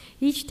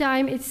 Each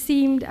time it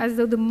seemed as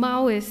though the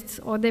Maoists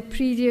or their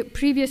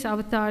previous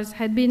avatars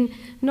had been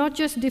not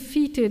just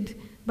defeated,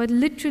 but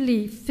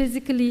literally,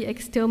 physically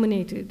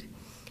exterminated.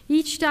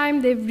 Each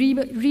time they've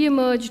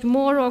re-emerged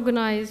more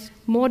organized,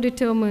 more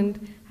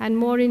determined, and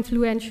more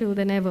influential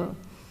than ever.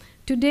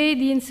 Today,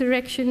 the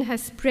insurrection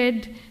has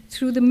spread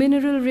through the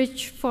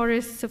mineral-rich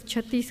forests of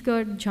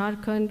Chhattisgarh,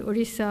 Jharkhand,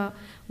 Orissa,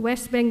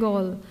 West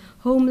Bengal,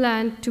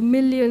 homeland to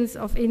millions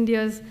of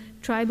India's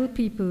tribal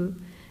people,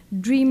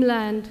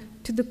 dreamland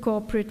to the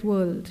corporate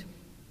world.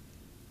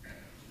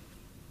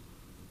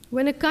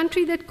 When a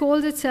country that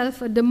calls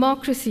itself a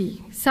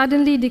democracy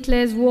suddenly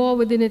declares war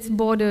within its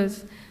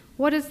borders,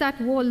 what does that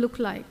war look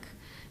like?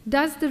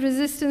 Does the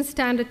resistance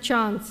stand a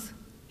chance?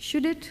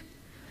 Should it?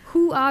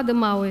 Who are the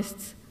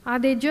Maoists? Are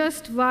they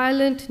just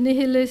violent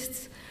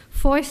nihilists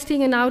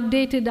foisting an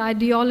outdated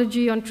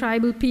ideology on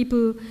tribal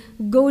people,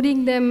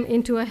 goading them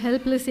into a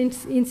helpless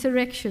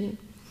insurrection?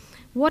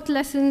 What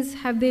lessons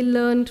have they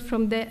learned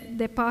from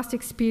their past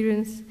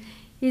experience?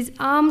 Is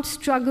armed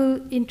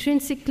struggle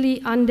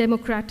intrinsically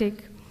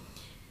undemocratic?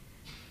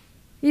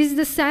 Is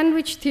the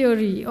sandwich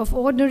theory of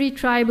ordinary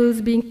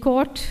tribals being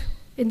caught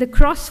in the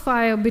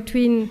crossfire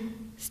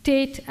between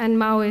state and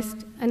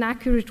Maoist an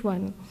accurate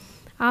one?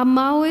 Are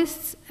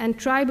Maoists and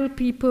tribal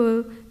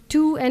people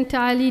two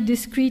entirely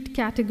discrete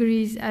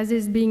categories as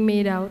is being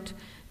made out?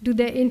 Do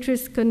their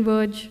interests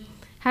converge?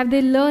 Have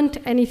they learnt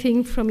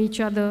anything from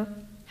each other?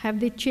 Have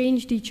they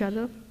changed each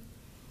other?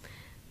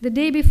 The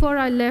day before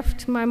I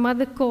left, my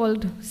mother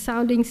called,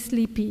 sounding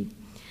sleepy.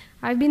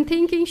 I've been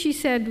thinking, she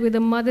said, with a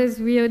mother's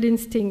weird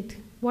instinct,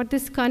 what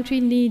this country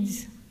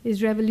needs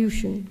is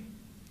revolution.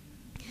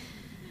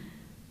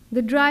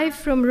 The drive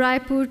from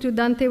Raipur to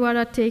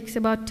Dantewada takes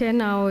about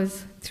 10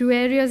 hours through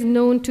areas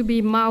known to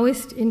be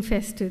Maoist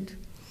infested.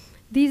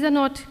 These are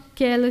not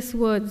careless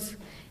words.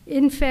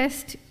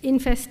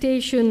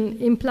 Infestation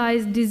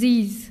implies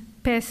disease,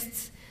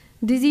 pests.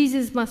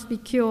 Diseases must be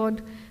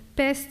cured.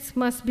 Pests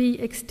must be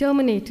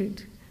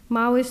exterminated.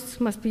 Maoists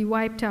must be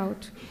wiped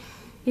out.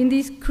 In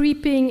these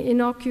creeping,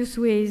 innocuous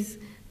ways,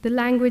 the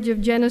language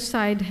of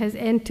genocide has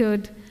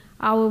entered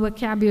our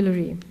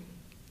vocabulary.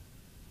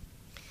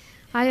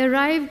 I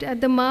arrived at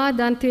the Ma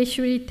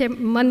Danteshwari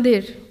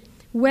Mandir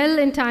well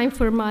in time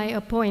for my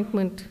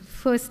appointment,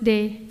 first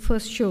day,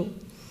 first show.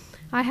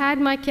 I had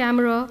my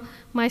camera,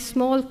 my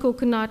small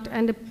coconut,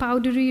 and a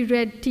powdery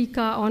red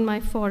tika on my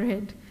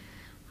forehead.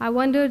 I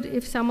wondered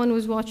if someone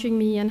was watching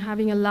me and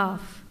having a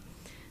laugh.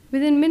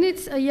 Within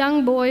minutes, a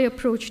young boy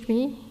approached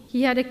me.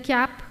 He had a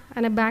cap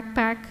and a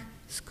backpack,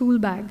 school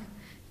bag,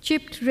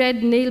 chipped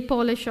red nail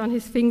polish on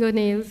his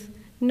fingernails,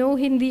 no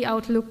Hindi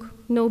outlook,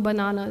 no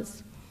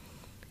bananas.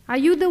 Are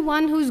you the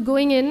one who's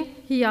going in?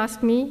 He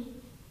asked me.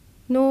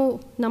 No,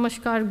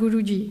 namaskar,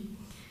 Guruji.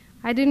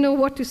 I didn't know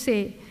what to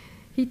say.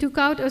 He took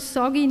out a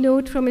soggy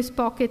note from his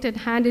pocket and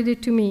handed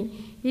it to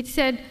me. It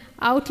said,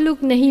 Outlook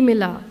nahi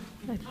mila.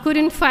 I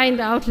couldn't find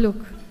Outlook.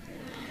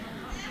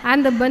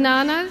 And the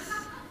bananas?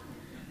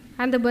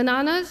 And the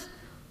bananas?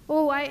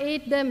 Oh, I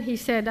ate them, he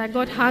said. I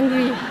got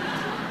hungry.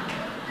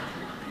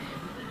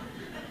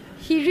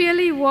 He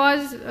really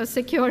was a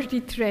security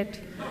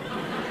threat.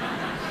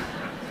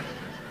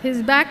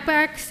 His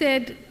backpack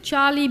said,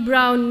 Charlie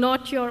Brown,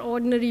 not your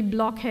ordinary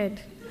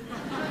blockhead.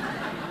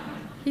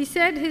 He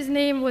said his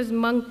name was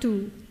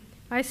Mangtu.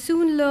 I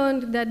soon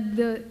learned that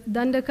the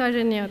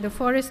Dandakaranya, the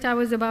forest I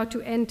was about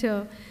to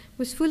enter,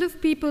 was full of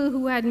people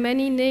who had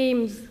many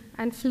names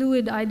and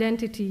fluid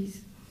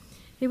identities.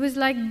 It was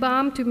like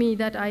balm to me,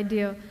 that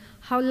idea.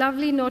 How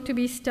lovely not to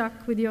be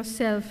stuck with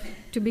yourself,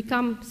 to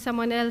become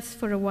someone else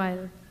for a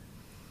while.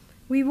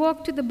 We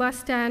walked to the bus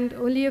stand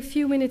only a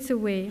few minutes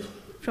away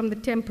from the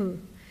temple.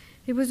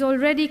 It was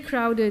already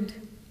crowded.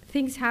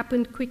 Things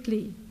happened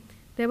quickly.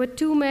 There were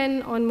two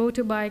men on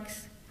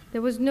motorbikes.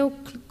 There was no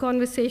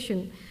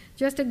conversation,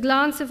 just a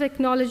glance of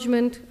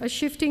acknowledgement, a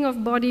shifting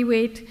of body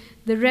weight,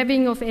 the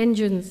revving of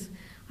engines.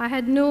 I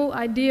had no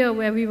idea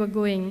where we were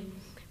going.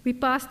 We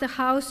passed the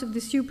house of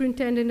the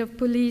superintendent of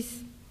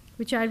police,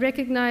 which I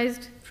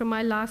recognized from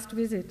my last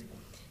visit.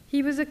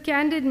 He was a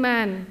candid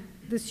man,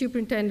 the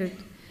superintendent.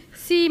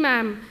 See,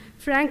 ma'am,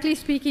 frankly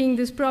speaking,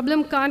 this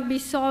problem can't be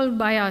solved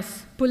by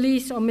us,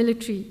 police or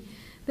military.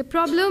 The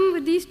problem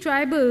with these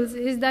tribals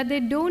is that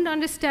they don't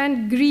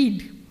understand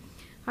greed.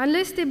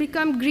 Unless they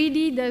become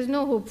greedy, there's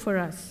no hope for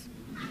us.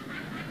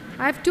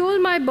 I've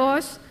told my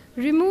boss,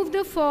 remove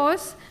the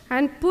force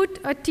and put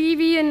a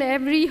TV in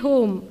every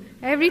home.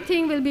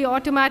 Everything will be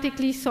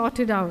automatically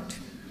sorted out.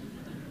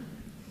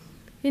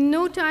 In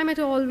no time at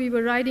all, we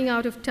were riding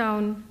out of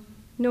town,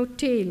 no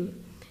tail.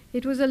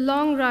 It was a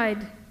long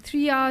ride,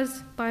 3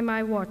 hours by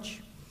my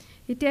watch.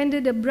 It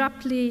ended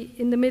abruptly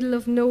in the middle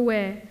of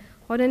nowhere,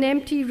 on an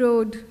empty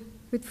road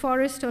with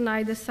forest on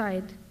either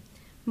side.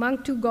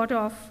 Mangtu got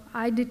off,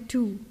 I did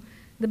too.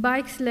 The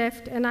bikes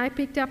left, and I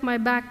picked up my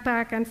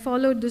backpack and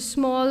followed the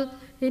small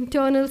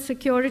internal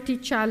security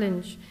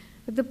challenge.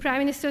 The Prime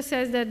Minister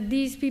says that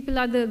these people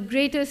are the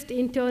greatest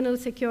internal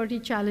security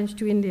challenge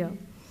to India,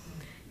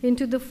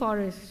 into the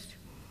forest.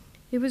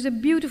 It was a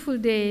beautiful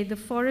day. The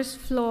forest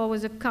floor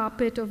was a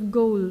carpet of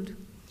gold.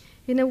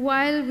 In a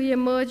while, we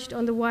emerged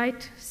on the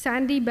white,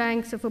 sandy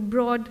banks of a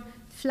broad,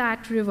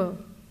 flat river.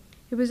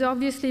 It was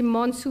obviously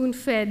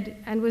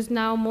monsoon-fed and was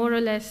now more or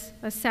less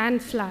a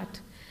sand flat.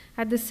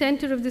 At the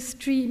center of the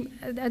stream,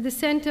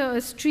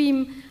 a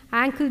stream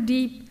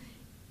ankle-deep,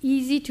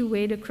 easy to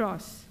wade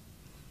across.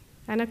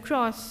 And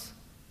across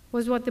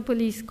was what the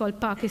police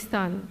called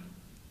Pakistan.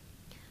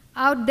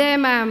 Out there,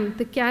 ma'am,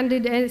 the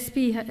candid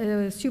SP,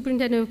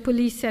 superintendent of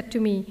police said to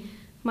me,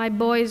 my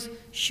boys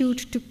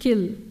shoot to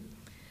kill.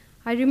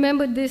 I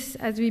remembered this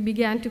as we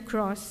began to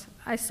cross.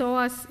 I saw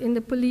us in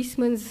the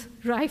policeman's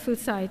rifle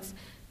sights,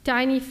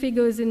 tiny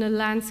figures in a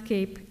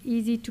landscape,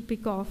 easy to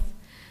pick off.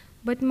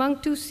 But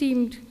Mangtu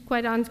seemed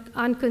quite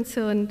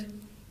unconcerned,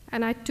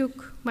 and I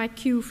took my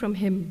cue from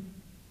him.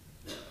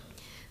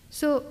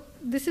 So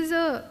this is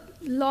a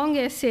long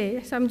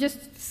essay, so I'm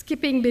just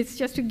skipping bits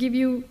just to give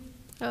you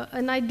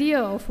an idea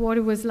of what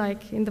it was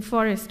like in the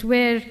forest,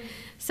 where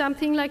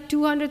something like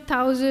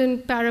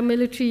 200,000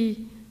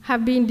 paramilitary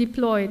have been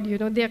deployed. You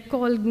know, they're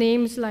called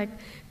names like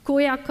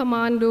Koya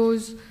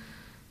Commandos,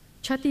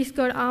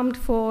 Chhattisgarh Armed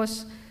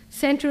Force,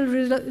 Central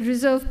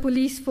Reserve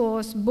Police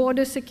Force,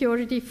 Border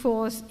Security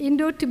Force,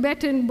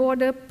 Indo-Tibetan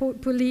Border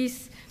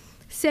Police,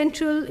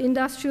 Central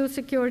Industrial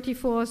Security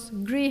Force,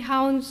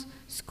 Greyhounds,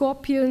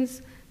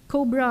 Scorpions,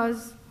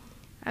 Cobras,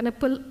 and a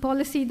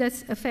policy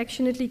that's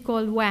affectionately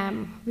called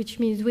WHAM, which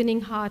means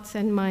winning hearts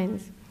and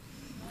minds.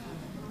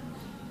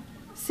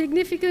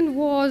 Significant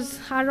wars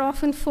are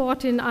often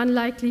fought in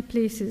unlikely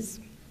places.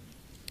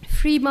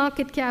 Free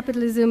market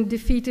capitalism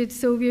defeated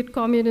Soviet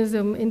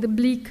communism in the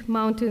bleak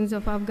mountains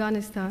of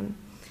Afghanistan.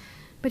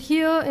 But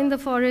here in the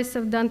forests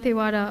of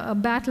Dantewada, a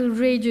battle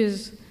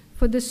rages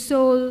for the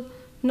soul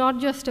not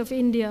just of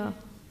India,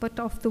 but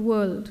of the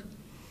world.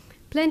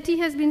 Plenty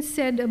has been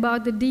said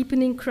about the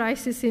deepening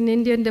crisis in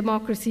Indian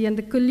democracy and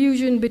the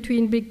collusion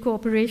between big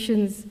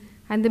corporations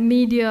and the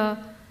media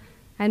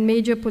and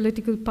major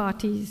political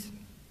parties.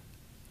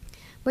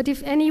 But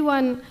if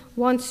anyone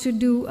wants to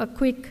do a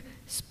quick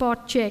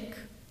spot check,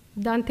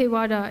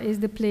 Dantewada is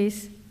the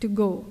place to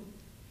go.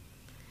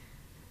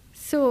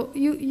 So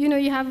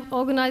you have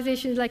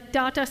organizations like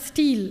Tata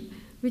Steel,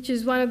 which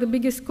is one of the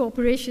biggest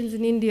corporations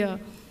in India,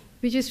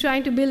 which is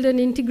trying to build an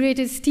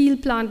integrated steel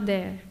plant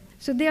there.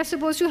 So they are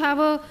supposed to have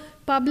a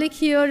public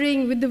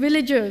hearing with the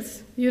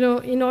villagers,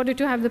 in order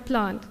to have the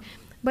plant.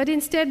 But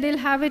instead, they'll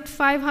have it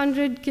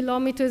 500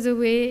 kilometers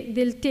away.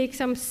 They'll take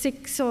some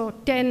 6 or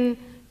 10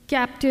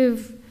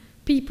 captive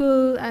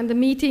people, and the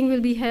meeting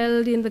will be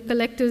held in the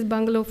collector's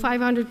bungalow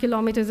 500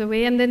 kilometers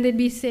away, and then they'd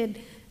be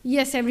said,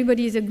 yes,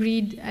 everybody's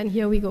agreed, and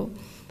here we go.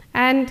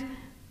 And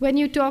when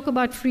you talk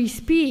about free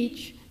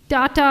speech,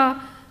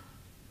 Tata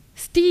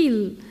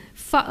Steel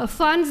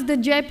funds the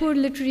Jaipur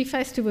Literary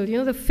Festival,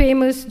 the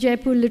famous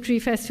Jaipur Literary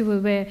Festival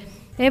where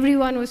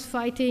everyone was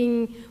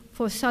fighting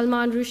for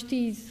Salman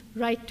Rushdie's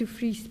right to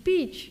free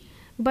speech.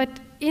 But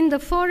in the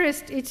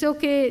forest, it's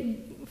okay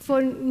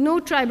for no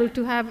tribal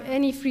to have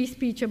any free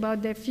speech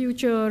about their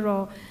future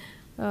or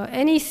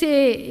any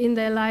say in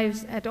their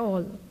lives at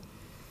all.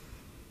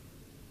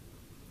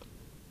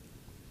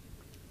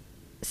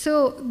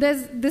 So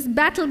there's this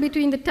battle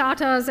between the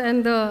Tatars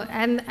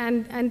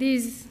and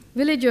these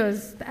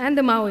villagers and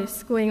the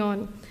Maoists going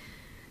on.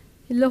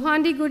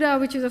 Lohandi-Guda,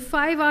 which is a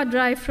 5-hour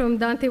drive from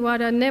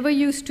Dantewada, never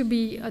used to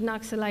be a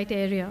Naxalite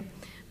area,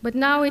 but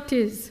now it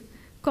is.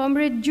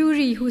 Comrade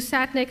Jury, who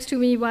sat next to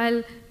me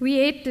while we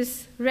ate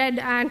this red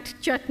ant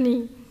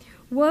chutney,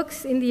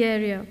 works in the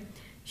area.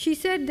 She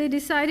said they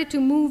decided to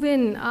move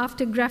in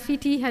after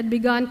graffiti had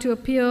begun to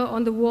appear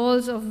on the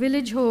walls of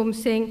village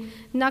homes saying,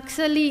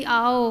 Naxali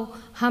aao,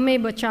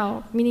 hame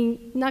bachao,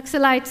 meaning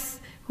Naxalites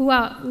who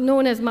are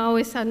known as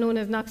Maoists are known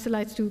as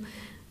Naxalites too.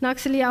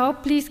 Naxali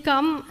aao, please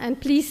come and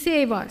please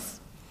save us.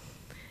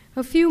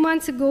 A few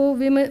months ago,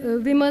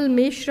 Vimal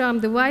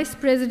Meshram, the vice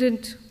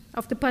president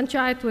of the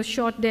panchayat, was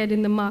shot dead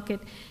in the market.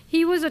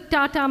 He was a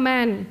Tata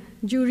man,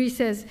 Jury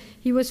says.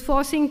 He was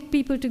forcing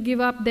people to give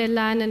up their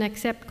land and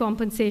accept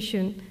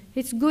compensation.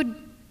 It's good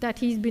that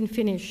he's been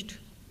finished.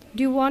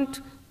 Do you want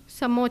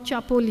some more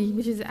chapoli,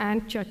 which is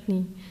ant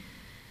chutney?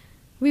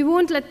 We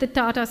won't let the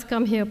Tatars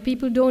come here.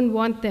 People don't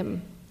want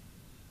them.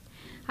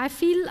 I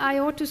feel I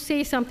ought to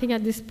say something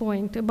at this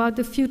point about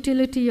the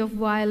futility of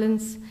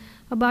violence,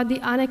 about the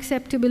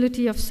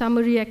unacceptability of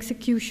summary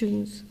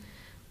executions.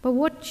 But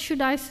what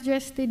should I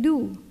suggest they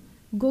do?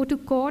 Go to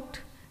court,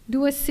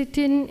 do a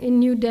sit-in in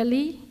New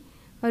Delhi,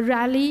 a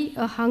rally,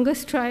 a hunger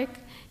strike?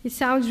 It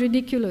sounds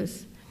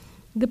ridiculous.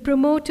 The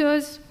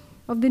promoters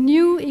of the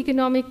new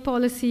economic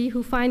policy,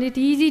 who find it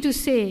easy to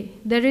say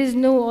there is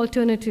no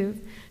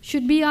alternative,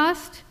 should be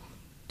asked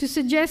to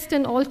suggest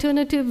an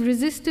alternative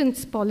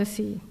resistance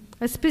policy,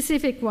 a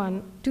specific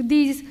one, to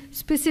these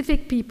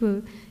specific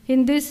people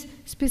in this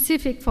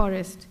specific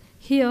forest,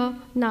 here,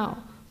 now.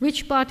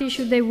 Which party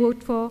should they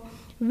vote for?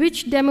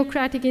 Which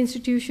democratic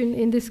institution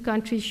in this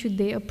country should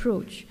they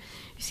approach?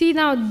 See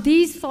now,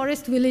 these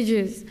forest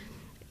villages,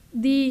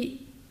 the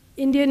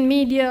Indian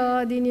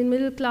media, the Indian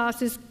middle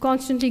class is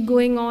constantly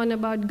going on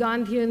about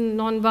Gandhian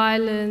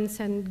nonviolence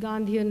and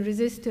Gandhian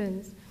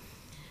resistance.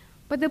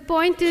 But the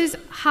point is,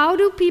 how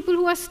do people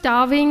who are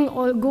starving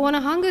or go on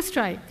a hunger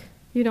strike?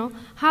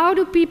 How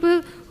do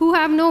people who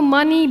have no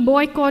money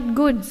boycott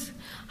goods?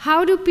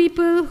 How do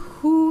people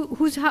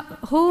whose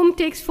home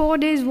takes 4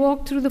 days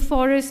walk through the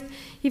forest,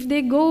 if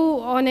they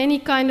go on any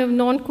kind of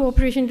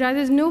non-cooperation drive,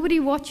 there's nobody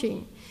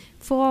watching.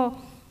 For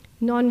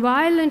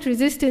nonviolent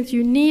resistance,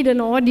 you need an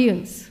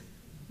audience.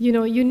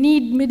 You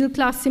need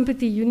middle-class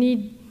sympathy. You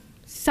need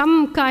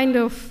some kind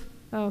of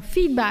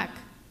feedback.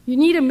 You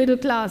need a middle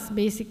class,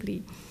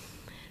 basically.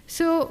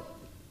 So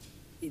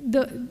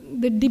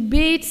the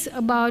debates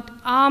about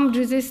armed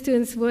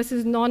resistance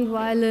versus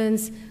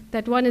nonviolence,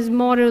 that one is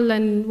moral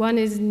and one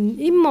is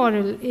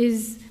immoral,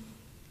 is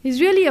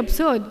really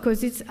absurd,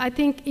 because it's, I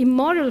think,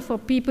 immoral for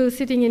people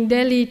sitting in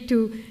Delhi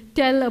to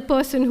tell a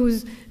person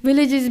whose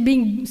village is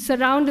being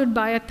surrounded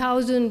by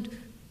 1,000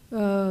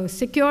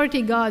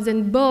 security guards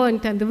and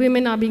burnt, and the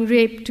women are being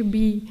raped, to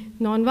be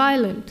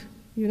nonviolent.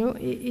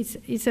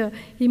 It's an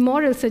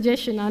immoral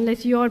suggestion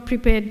unless you're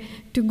prepared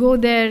to go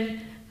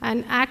there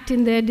and act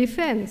in their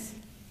defense.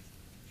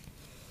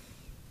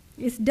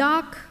 It's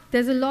dark,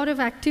 there's a lot of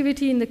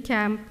activity in the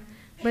camp,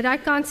 but I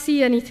can't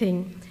see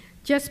anything,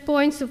 just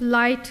points of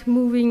light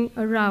moving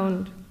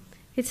around.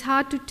 It's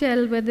hard to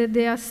tell whether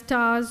they are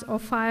stars or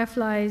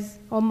fireflies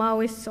or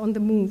Maoists on the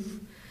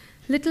move.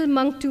 Little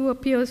Mangtu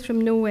appears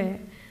from nowhere.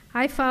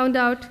 I found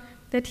out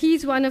that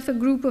he's one of a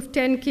group of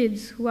 10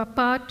 kids who are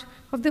part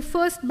of the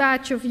first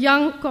batch of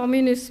young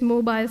communist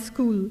mobile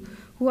school,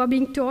 who are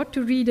being taught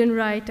to read and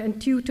write and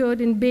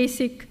tutored in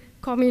basic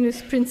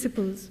communist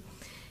principles.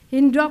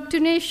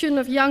 Indoctrination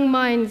of young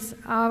minds,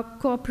 our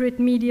corporate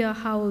media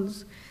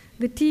howls.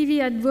 The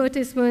TV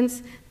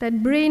advertisements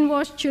that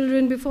brainwash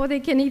children before they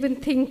can even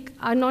think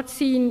are not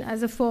seen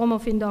as a form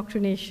of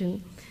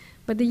indoctrination.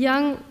 But the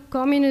young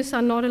communists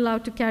are not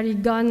allowed to carry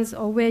guns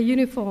or wear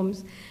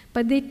uniforms,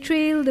 but they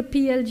trail the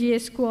PLGA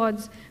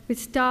squads with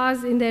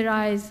stars in their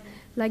eyes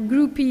like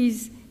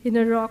groupies in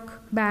a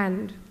rock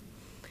band.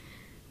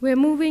 We're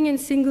moving in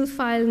single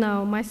file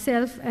now,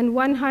 myself and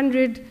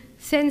 100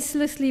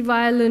 senselessly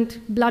violent,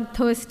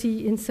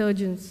 bloodthirsty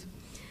insurgents.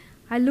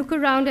 I look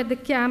around at the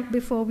camp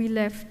before we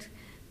left.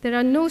 There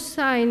are no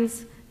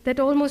signs that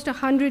almost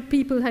 100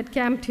 people had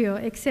camped here,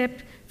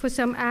 except for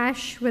some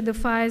ash where the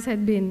fires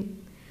had been.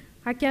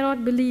 I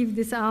cannot believe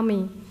this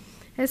army,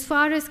 as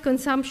far as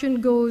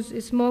consumption goes,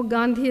 is more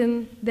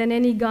Gandhian than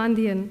any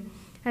Gandhian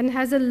and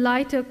has a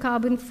lighter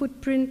carbon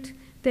footprint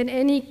than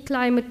any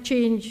climate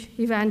change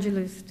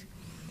evangelist.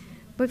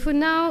 But for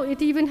now,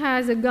 it even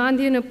has a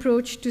Gandhian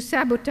approach to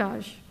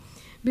sabotage.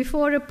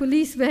 Before a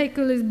police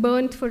vehicle is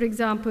burnt, for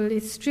example,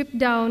 it's stripped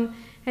down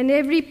and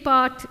every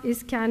part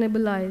is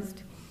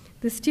cannibalized.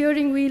 The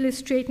steering wheel is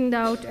straightened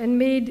out and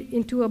made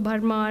into a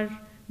Bharmar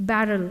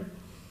barrel.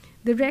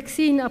 The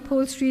Rexine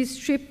upholstery is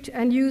stripped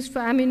and used for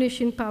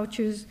ammunition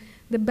pouches,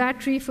 the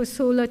battery for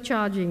solar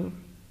charging.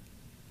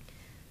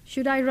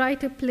 Should I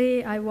write a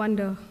play, I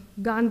wonder,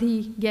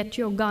 Gandhi, get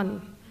your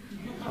gun,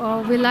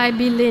 or will I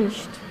be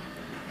lynched?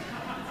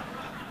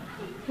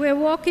 We're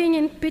walking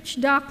in pitch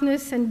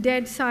darkness and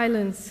dead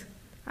silence.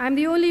 I'm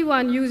the only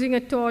one using a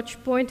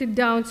torch pointed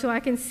down so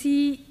I can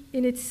see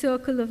in its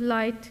circle of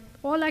light,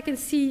 all I can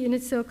see in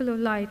its circle of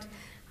light,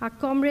 our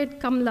comrade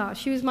Kamla.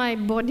 She was my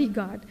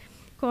bodyguard.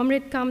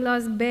 Comrade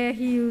Kamla's bare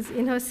heels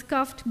in her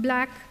scuffed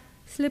black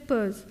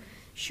slippers,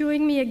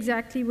 showing me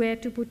exactly where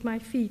to put my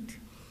feet.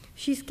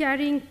 She's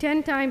carrying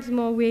 10 times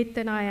more weight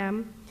than I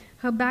am.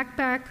 Her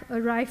backpack,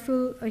 a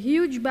rifle, a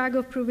huge bag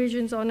of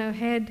provisions on her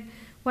head,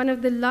 one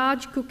of the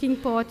large cooking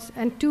pots,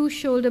 and 2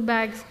 shoulder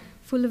bags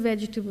full of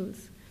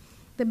vegetables.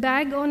 The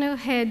bag on her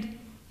head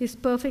is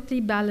perfectly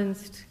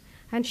balanced,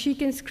 and she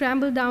can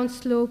scramble down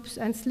slopes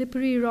and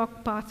slippery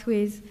rock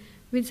pathways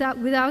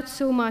without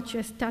so much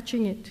as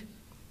touching it.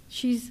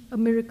 She's a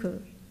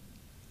miracle.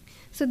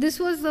 So this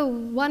was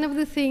one of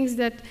the things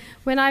that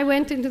when I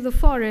went into the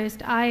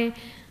forest, I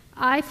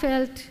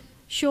felt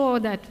sure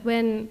that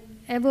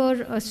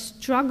whenever a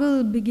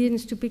struggle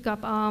begins to pick up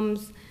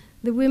arms,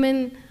 the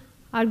women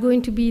are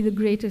going to be the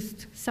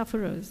greatest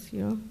sufferers,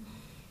 you know.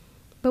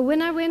 But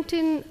when I went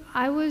in,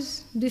 I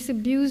was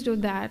disabused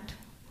of that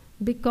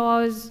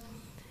because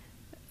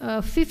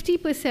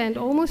 50%,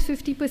 almost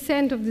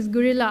 50% of this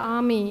guerrilla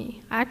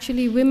army are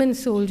actually women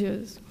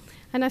soldiers.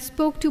 And I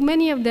spoke to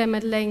many of them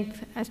at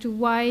length as to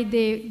why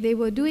they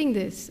were doing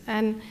this.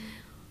 And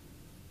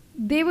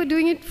they were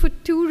doing it for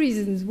 2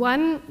 reasons.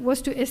 One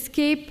was to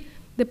escape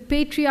the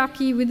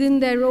patriarchy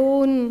within their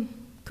own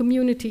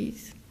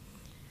communities.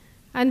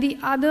 And the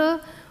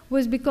other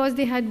was because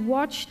they had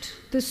watched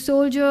the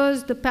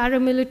soldiers, the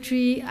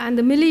paramilitary, and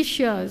the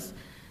militias,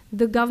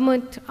 the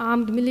government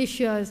armed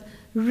militias,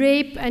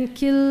 rape and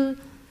kill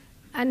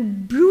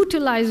and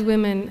brutalize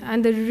women,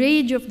 and the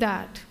rage of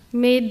that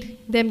made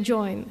them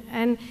join.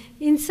 And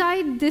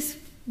inside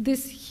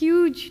this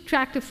huge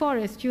tract of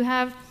forest, you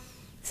have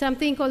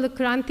something called the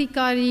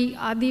Krantikari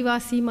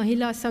Adivasi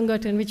Mahila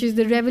Sangathan, which is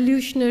the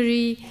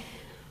Revolutionary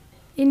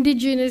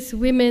Indigenous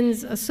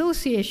Women's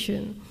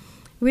Association,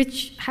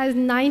 which has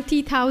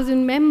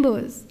 90,000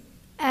 members.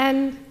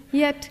 And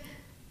yet,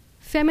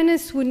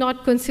 feminists would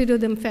not consider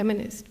them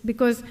feminist,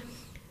 because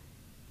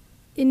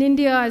in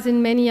India, as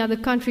in many other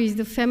countries,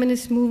 the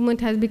feminist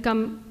movement has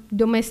become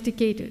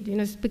domesticated. You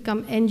know, it's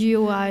become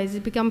NGOized, it's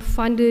become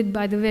funded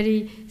by the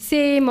very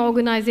same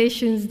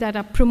organizations that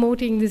are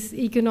promoting this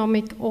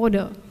economic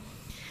order.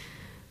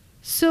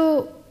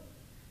 So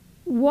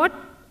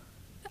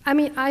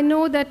I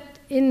know that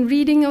in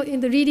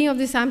the reading of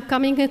this, I'm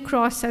coming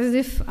across as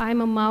if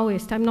I'm a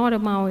Maoist. I'm not a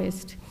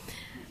Maoist.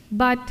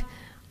 But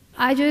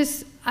I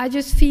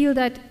just feel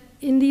that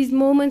in these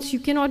moments, you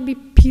cannot be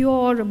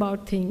pure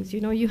about things.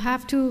 You know, you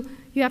have to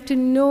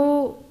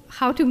know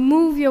how to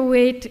move your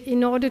weight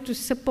in order to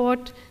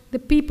support the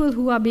people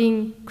who are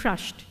being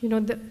crushed, you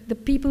know, the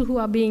people who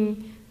are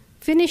being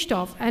finished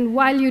off. And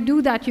while you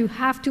do that, you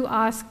have to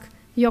ask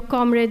your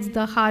comrades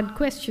the hard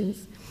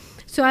questions.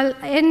 So I'll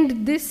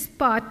end this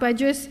part by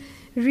just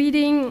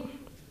reading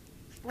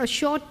a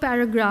short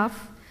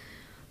paragraph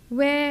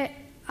where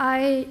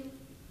I'm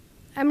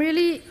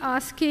really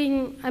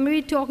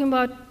talking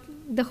about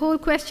the whole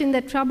question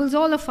that troubles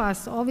all of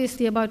us,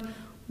 obviously, about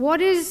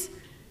what is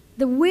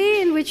the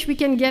way in which we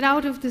can get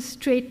out of this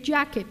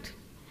straitjacket.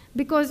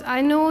 Because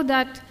I know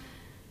that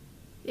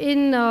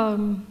in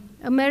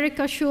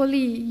America, surely,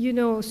 you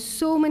know,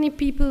 so many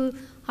people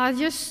are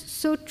just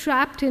so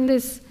trapped in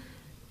this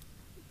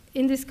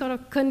kind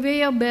of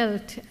conveyor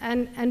belt.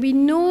 And we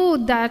know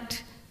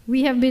that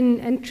we have been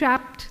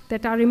entrapped,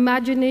 that our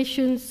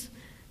imaginations,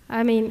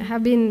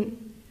 have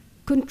been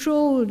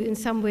controlled in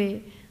some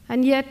way.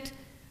 And yet,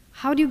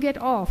 how do you get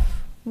off?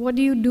 What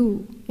do?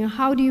 You know,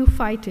 how do you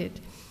fight it?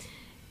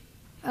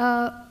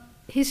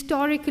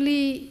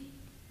 Historically,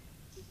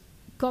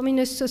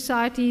 communist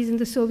societies in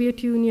the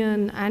Soviet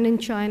Union and in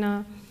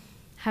China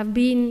have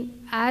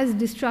been as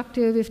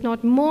destructive, if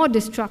not more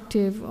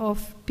destructive,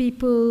 of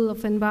people,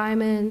 of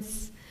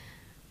environments,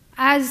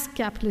 as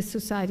capitalist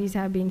societies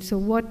have been. So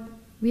what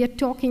we are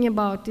talking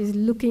about is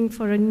looking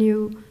for a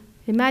new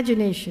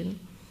imagination.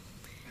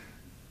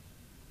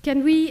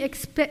 Can we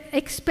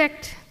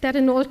expect that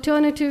an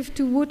alternative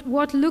to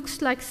what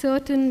looks like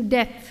certain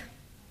death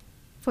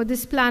for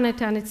this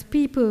planet and its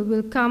people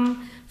will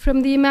come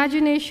from the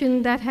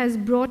imagination that has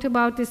brought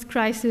about this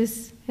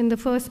crisis in the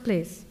first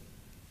place?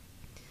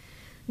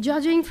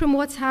 Judging from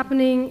what's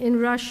happening in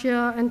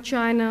Russia and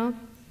China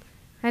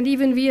and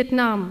even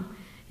Vietnam,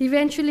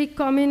 eventually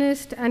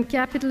communist and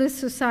capitalist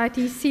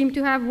societies seem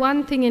to have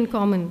one thing in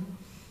common: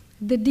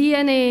 the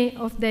DNA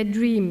of their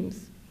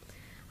dreams.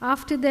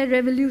 After their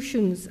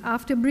revolutions,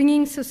 after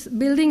building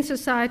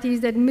societies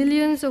that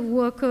millions of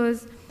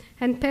workers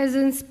and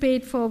peasants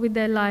paid for with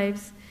their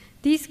lives,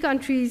 these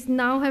countries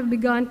now have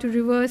begun to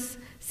reverse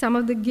some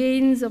of the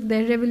gains of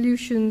their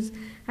revolutions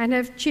and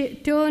have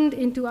turned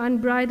into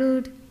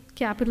unbridled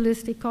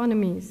capitalist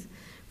economies.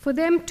 For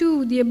them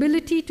too, the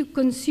ability to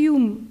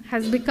consume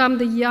has become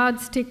the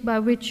yardstick by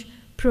which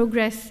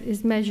progress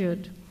is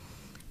measured.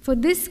 For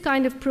this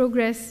kind of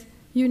progress,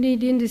 you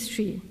need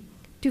industry.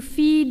 To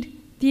feed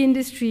the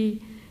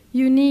industry,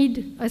 you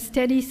need a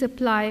steady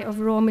supply of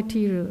raw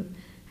material.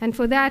 And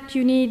for that,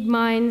 you need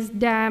mines,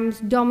 dams,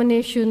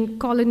 domination,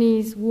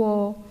 colonies,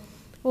 war.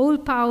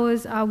 Old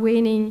powers are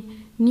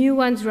waning, new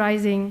ones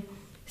rising.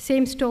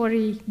 Same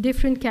story,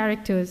 different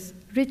characters.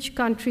 Rich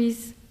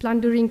countries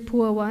plundering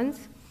poor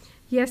ones.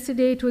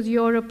 Yesterday it was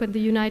Europe and the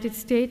United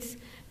States.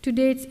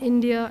 Today it's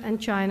India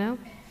and China.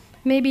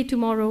 Maybe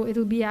tomorrow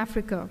it'll be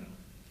Africa.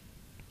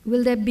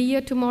 Will there be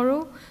a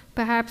tomorrow?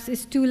 Perhaps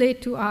it's too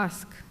late to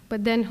ask,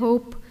 but then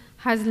hope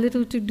has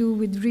little to do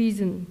with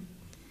reason.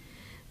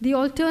 The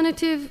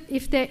alternative,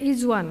 if there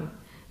is one,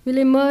 will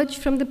emerge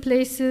from the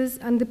places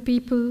and the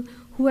people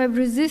who have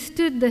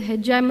resisted the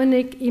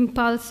hegemonic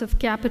impulse of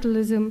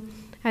capitalism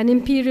and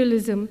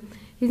imperialism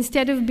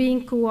instead of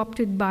being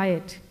co-opted by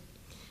it.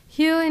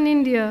 Here in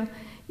India,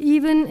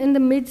 even in the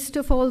midst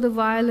of all the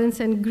violence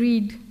and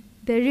greed,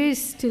 there is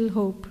still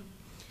hope.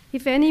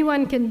 If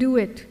anyone can do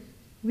it,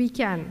 we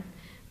can.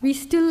 We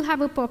still have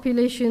a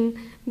population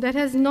that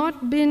has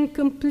not been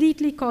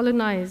completely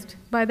colonized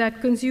by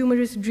that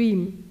consumerist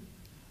dream.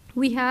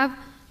 We have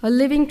a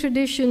living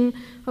tradition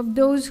of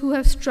those who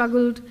have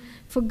struggled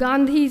for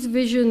Gandhi's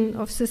vision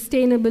of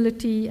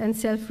sustainability and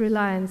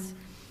self-reliance.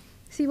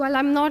 See, while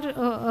I'm not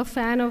a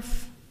fan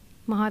of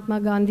Mahatma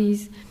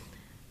Gandhi's,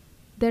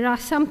 there are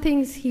some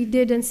things he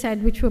did and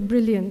said which were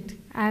brilliant.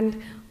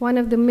 And one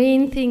of the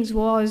main things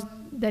was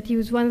that he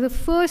was one of the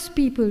first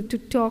people to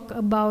talk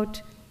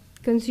about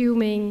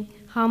consuming,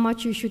 how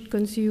much you should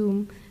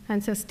consume,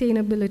 and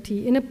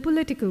sustainability in a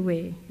political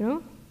way,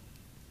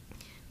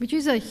 which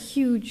is a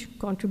huge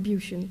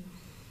contribution.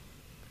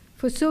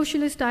 For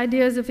socialist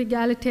ideas of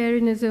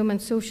egalitarianism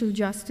and social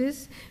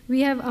justice,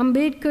 we have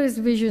Ambedkar's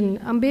vision.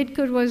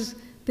 Ambedkar was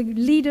the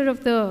leader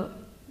of the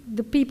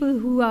people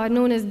who are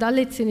known as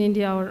Dalits in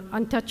India, or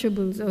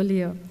untouchables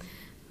earlier.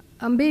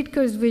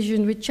 Ambedkar's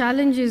vision, which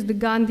challenges the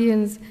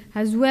Gandhians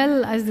as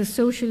well as the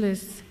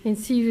socialists in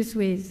serious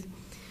ways.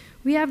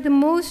 We have the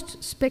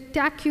most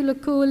spectacular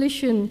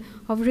coalition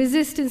of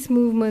resistance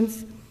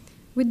movements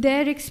with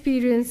their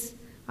experience,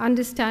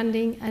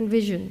 understanding, and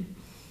vision.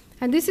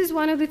 And this is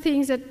one of the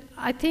things that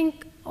I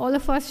think all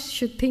of us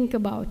should think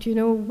about.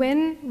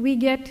 When we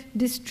get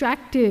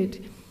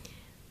distracted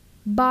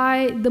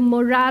by the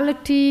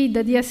morality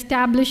that the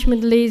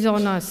establishment lays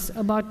on us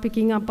about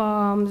picking up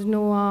arms,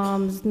 no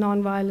arms,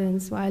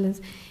 non-violence,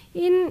 violence.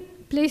 In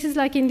places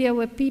like India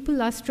where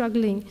people are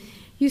struggling,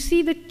 you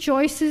see the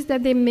choices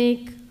that they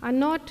make are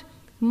not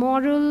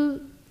moral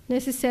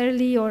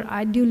necessarily or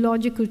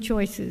ideological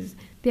choices.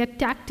 They are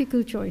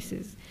tactical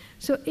choices.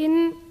 So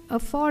in a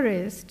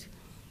forest,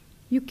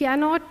 you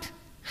cannot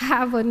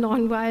have a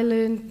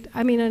non-violent,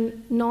 a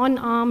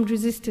non-armed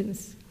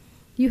resistance.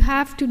 You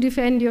have to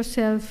defend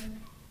yourself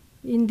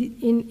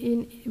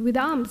with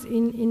arms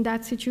in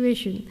that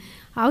situation.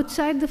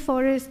 Outside the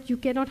forest, you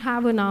cannot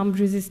have an armed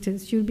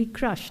resistance. You'll be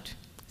crushed.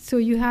 So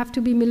you have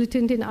to be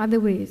militant in other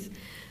ways.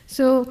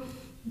 So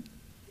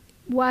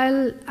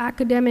while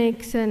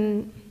academics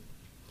and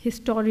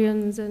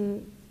historians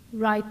and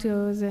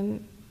writers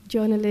and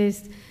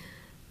journalists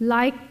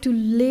like to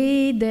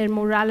lay their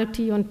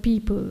morality on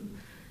people,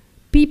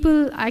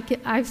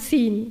 I've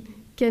seen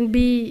can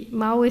be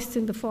Maoists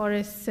in the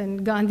forests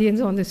and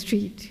Gandhians on the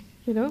street,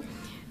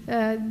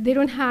 They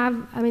don't have,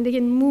 they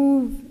can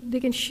move, they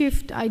can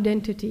shift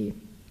identity.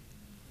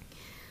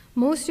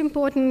 Most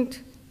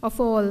important of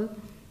all,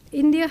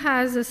 India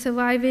has a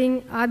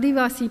surviving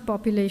Adivasi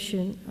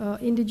population,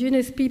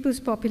 indigenous peoples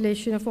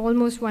population of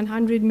almost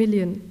 100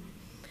 million.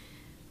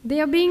 They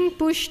are being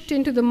pushed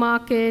into the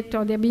market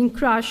or they're being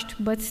crushed,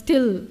 but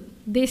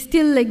they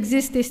still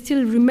exist, they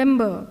still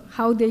remember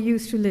how they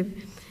used to live.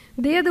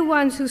 They are the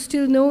ones who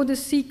still know the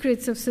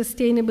secrets of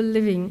sustainable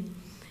living.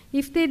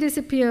 If they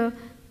disappear,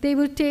 they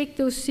will take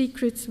those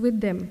secrets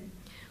with them.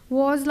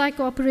 Wars like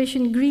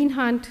Operation Green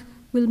Hunt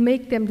will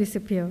make them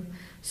disappear.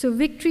 So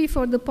victory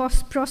for the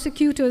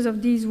prosecutors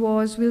of these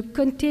wars will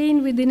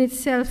contain within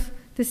itself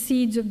the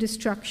seeds of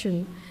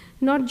destruction,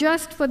 not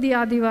just for the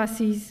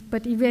Adivasis,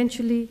 but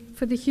eventually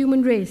for the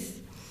human race.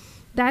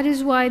 That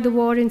is why the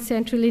war in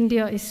central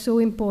India is so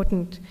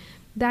important.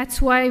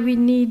 That's why we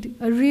need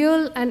a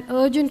real and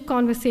urgent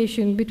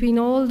conversation between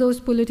all those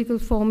political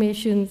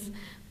formations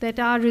that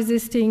are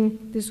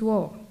resisting this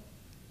war.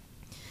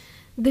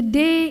 The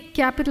day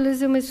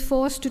capitalism is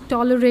forced to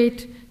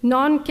tolerate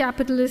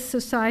non-capitalist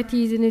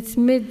societies in its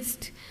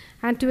midst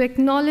and to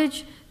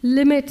acknowledge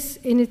limits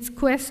in its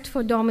quest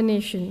for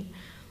domination.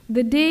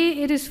 The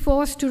day it is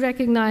forced to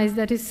recognize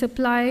that its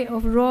supply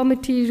of raw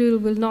material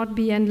will not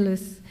be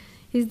endless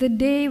is the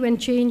day when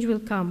change will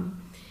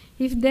come.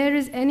 If there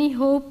is any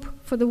hope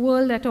for the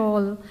world at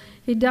all,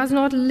 it does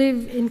not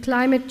live in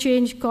climate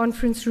change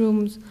conference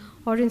rooms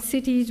or in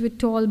cities with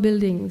tall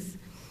buildings.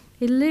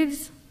 It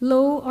lives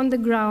low on the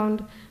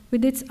ground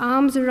with its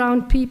arms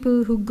around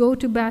people who go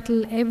to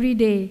battle every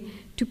day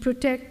to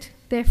protect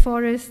their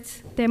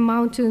forests, their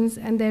mountains,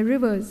 and their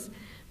rivers,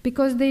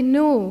 because they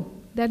know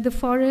that the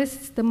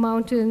forests, the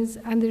mountains,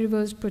 and the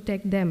rivers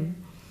protect them.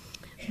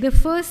 The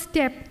first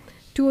step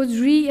towards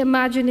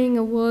reimagining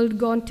a world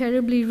gone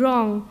terribly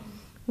wrong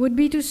would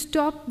be to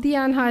stop the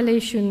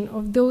annihilation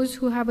of those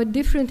who have a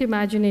different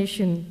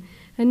imagination,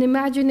 an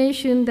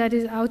imagination that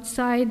is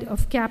outside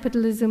of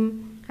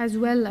capitalism as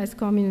well as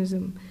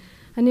communism,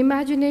 an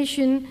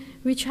imagination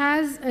which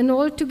has an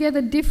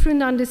altogether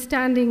different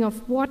understanding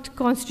of what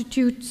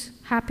constitutes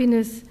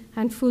happiness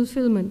and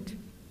fulfillment.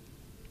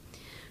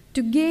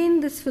 To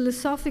gain this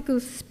philosophical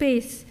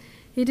space,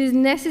 it is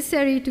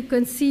necessary to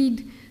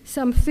concede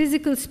some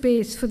physical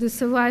space for the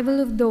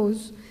survival of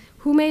those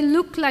who may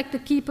look like the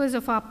keepers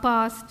of our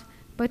past,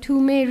 but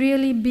who may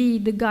really be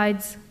the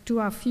guides to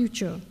our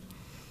future.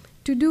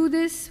 To do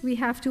this, we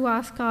have to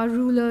ask our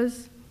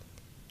rulers,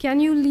 can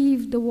you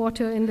leave the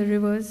water in the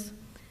rivers,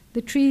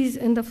 the trees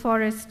in the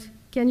forest?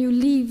 Can you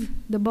leave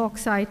the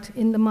bauxite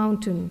in the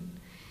mountain?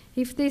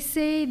 If they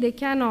say they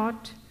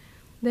cannot,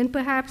 then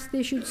perhaps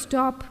they should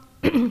stop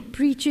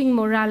preaching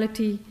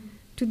morality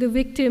to the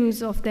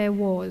victims of their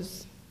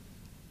wars.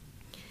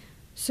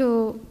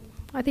 So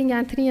I think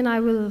Anthony and I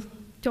will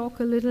talk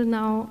a little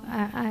now.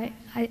 I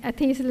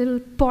think it's a little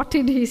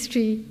potted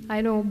history,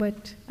 I know,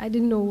 but I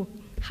didn't know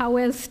how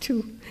else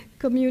to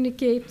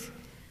communicate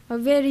a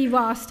very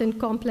vast and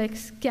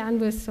complex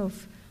canvas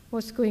of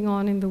what's going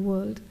on in the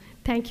world.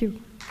 Thank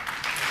you.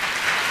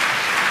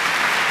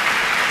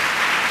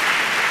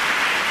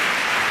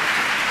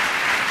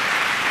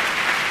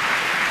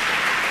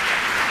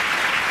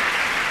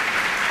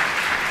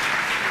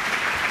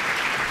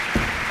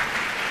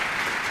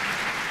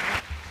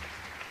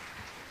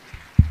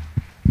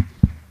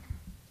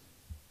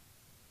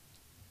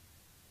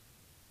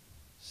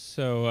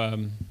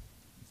 So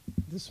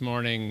this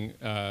morning,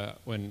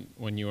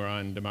 when you were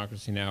on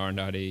Democracy Now!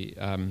 Arundhati,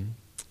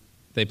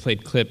 they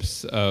played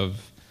clips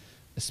of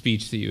a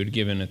speech that you had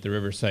given at the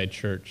Riverside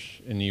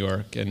Church in New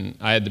York, and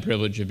I had the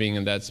privilege of being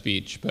in that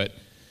speech, but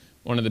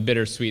one of the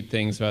bittersweet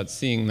things about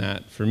seeing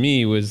that for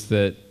me was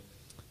that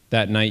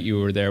that night you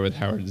were there with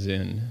Howard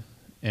Zinn,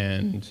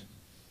 and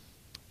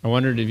I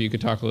wondered if you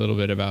could talk a little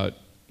bit about,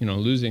 you know,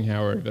 losing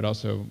Howard, but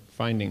also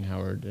finding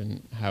Howard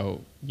and how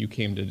you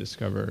came to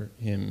discover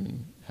him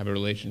and have a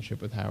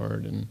relationship with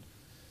Howard,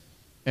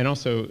 and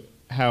also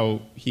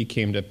how he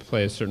came to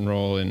play a certain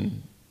role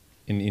in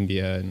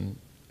India and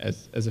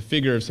as a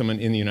figure of someone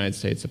in the United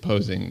States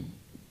opposing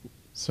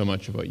so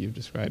much of what you've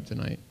described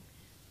tonight.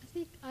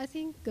 I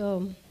think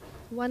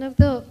one of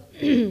the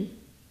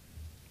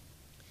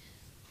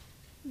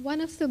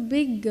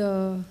big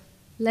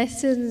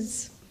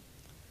lessons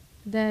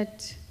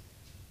that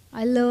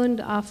I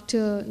learned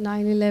after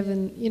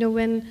 9/11, you know,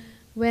 when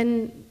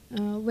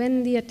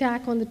the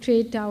attack on the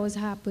trade towers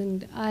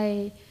happened,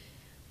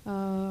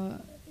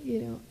 you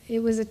know, it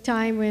was a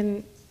time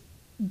when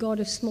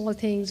God of Small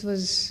Things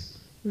was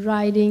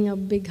riding a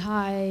big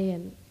high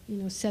and, you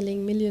know,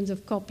 selling millions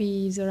of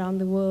copies around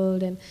the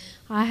world. And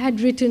I had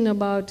written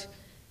about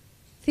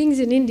things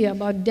in India,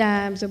 about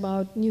dams,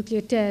 about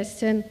nuclear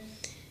tests, and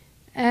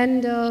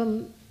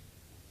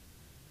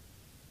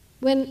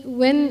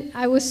when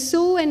I was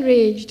so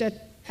enraged at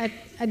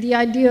the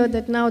idea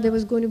that now there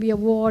was going to be a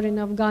war in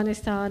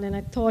Afghanistan, and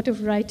I thought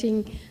of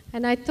writing,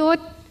 and I thought,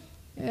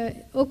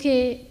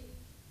 okay,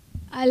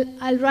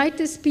 I'll write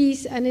this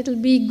piece and it'll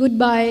be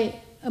goodbye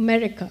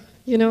America,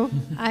 you know.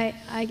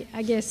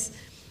 I guess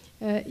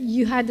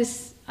you had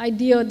this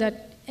idea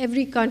that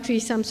every country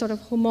is some sort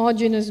of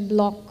homogeneous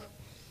block.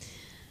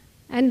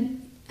 And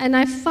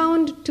I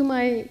found, to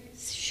my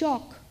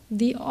shock,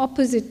 the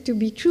opposite to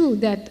be true,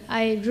 that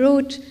I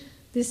wrote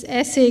this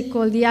essay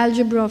called The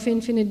Algebra of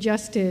Infinite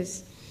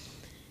Justice.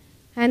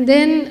 And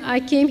then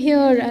I came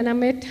here and I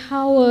met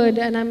Howard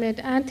and I met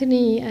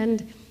Anthony,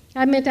 and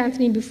I met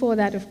Anthony before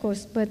that, of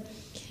course, but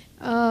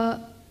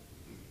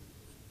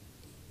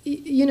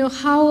you know,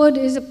 Howard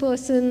is a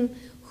person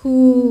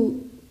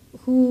who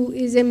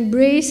is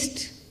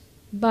embraced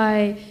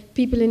by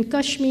people in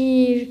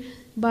Kashmir,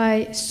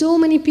 by so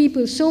many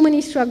people, so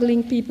many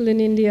struggling people in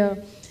India.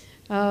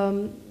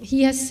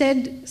 He has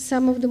said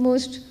some of the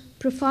most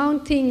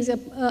profound things,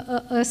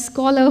 a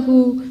scholar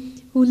who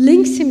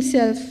links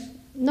himself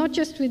not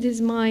just with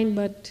his mind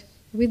but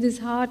with his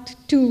heart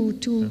too,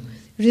 to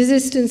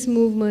resistance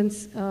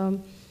movements.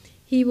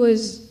 He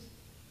was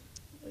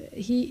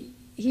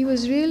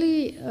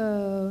really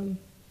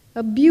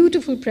a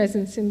beautiful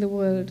presence in the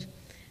world.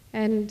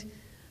 And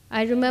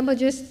I remember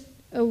just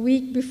a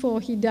week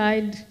before he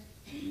died,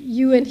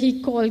 you and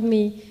he called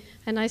me,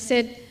 and I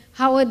said,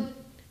 Howard,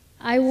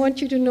 I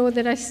want you to know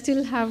that I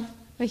still have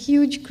a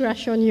huge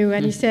crush on you.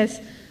 And he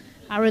says,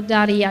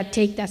 Aradari, I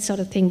take that sort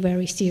of thing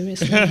very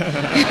seriously.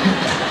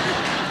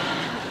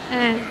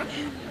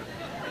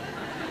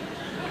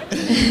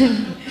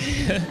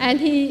 and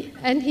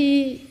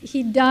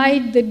he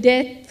died the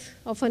death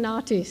of an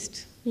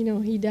artist. You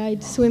know, he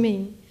died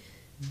swimming.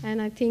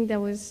 And I think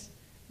that was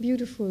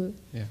beautiful.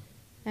 Yeah.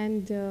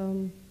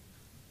 And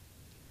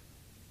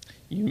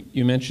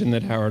you mentioned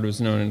that Howard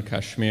was known in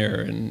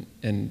Kashmir,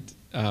 and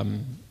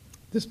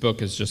this book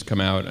has just come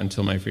out,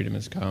 Until My Freedom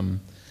Has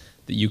Come,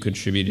 that you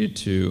contributed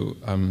to.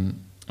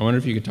 I wonder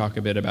if you could talk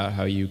a bit about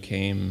how you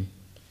came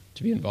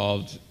to be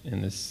involved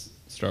in this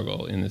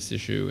struggle, in this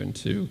issue, and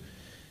to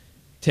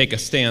take a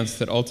stance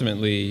that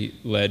ultimately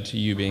led to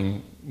you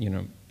being, you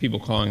know, people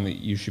calling that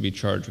you should be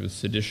charged with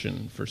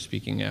sedition for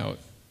speaking out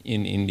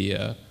in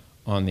India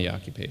on the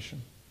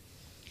occupation.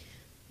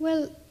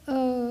 Well,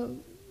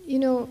 you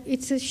know,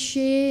 it's a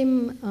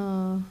shame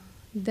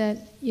that,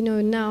 you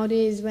know,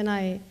 nowadays when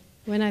I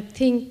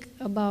think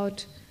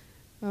about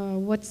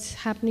what's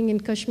happening in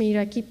Kashmir,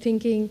 I keep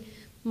thinking,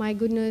 my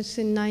goodness,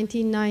 in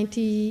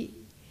 1990,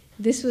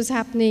 this was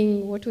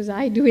happening, what was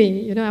I doing?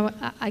 You know,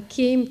 I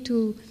came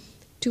to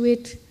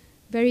it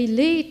very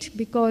late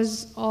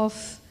because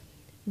of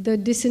the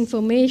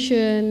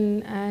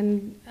disinformation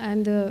and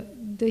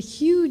the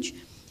huge,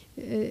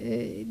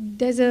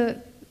 there's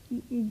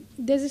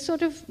a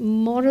sort of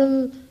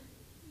moral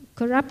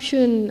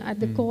corruption at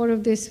the core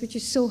of this, which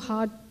is so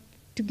hard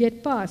to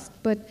get past.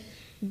 But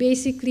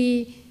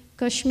basically,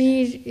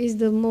 Kashmir is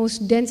the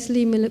most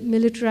densely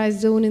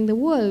militarized zone in the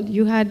world.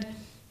 You had,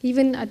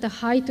 even at the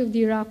height of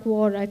the Iraq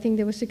War, I think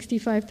there were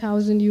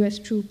 65,000 US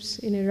troops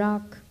in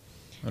Iraq.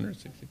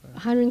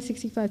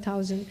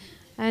 165,000.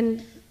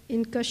 And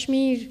in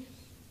Kashmir,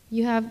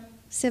 you have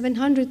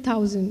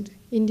 700,000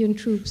 Indian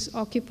troops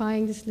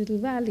occupying this little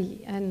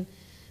valley. And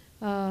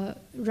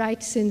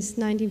right since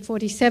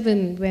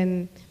 1947,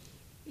 when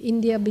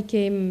India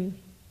became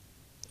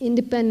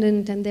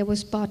independent and there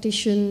was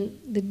partition,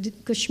 the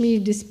Kashmir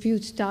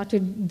dispute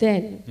started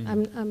then.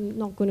 I'm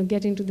not going to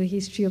get into the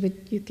history of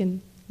it, you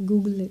can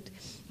Google it.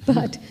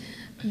 But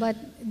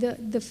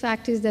the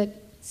fact is that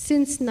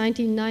since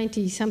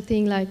 1990,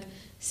 something like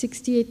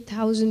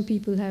 68,000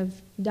 people have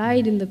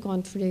died in the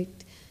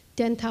conflict,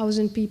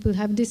 10,000 people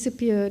have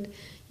disappeared.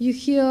 You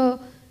hear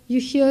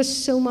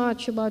so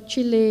much about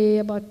Chile,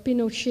 about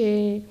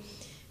Pinochet,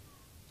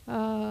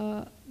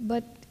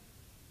 but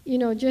you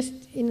know, just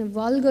in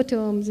vulgar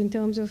terms, in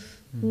terms of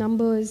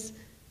numbers,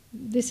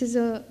 this is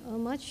a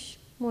much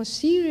more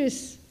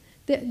serious.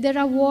 There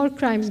are war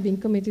crimes being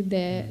committed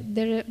there.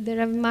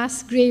 There are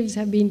mass graves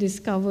have been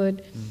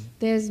discovered.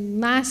 There's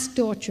mass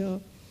torture,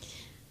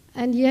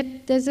 and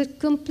yet there's a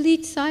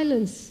complete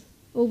silence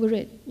over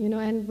it. You know,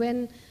 and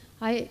when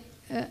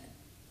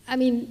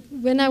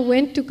when I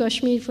went to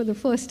Kashmir for the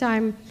first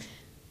time,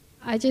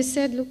 I just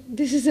said, look,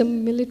 this is a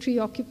military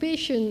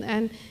occupation,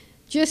 and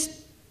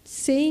just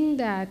saying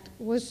that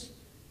was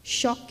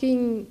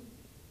shocking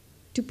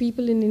to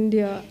people in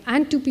India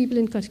and to people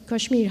in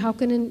Kashmir. How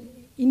can an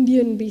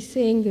Indian be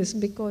saying this?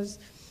 Because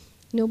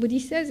nobody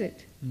says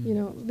it. You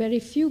know, very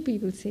few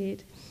people say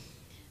it.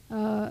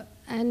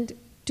 And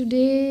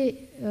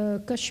today,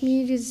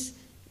 Kashmir is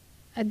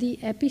at the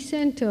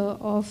epicenter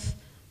of,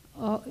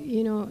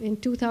 you know, in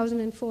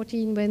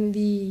 2014, when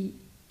the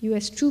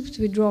US troops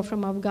withdraw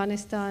from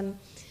Afghanistan,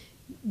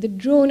 the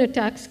drone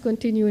attacks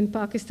continue in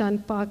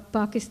Pakistan.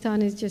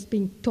 Pakistan is just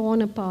being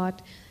torn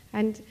apart.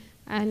 And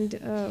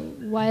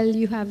while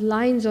you have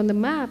lines on the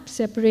map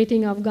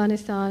separating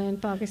Afghanistan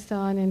and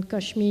Pakistan and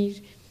Kashmir,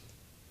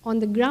 on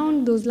the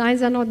ground, those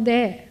lines are not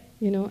there,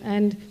 you know,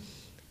 and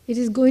it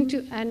is going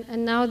to,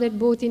 and now that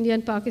both India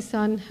and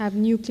Pakistan have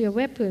nuclear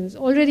weapons,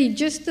 already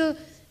just the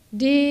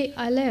day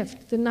I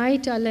left, the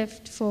night I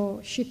left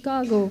for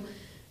Chicago,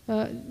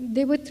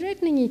 they were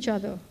threatening each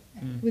other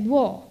with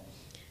war.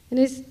 And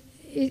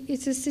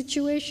it's a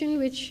situation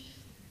which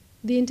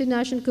the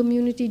international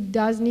community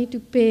does need to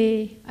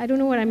pay. I don't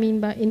know what I mean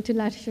by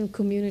international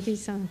community,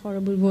 it's a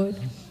horrible word,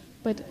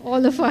 but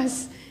all of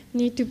us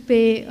need to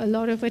pay a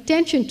lot of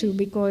attention to,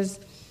 because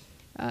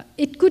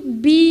it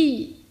could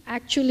be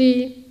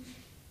actually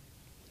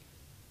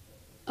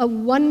a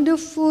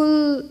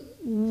wonderful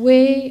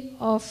way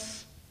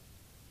of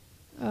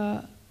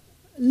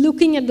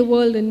looking at the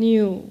world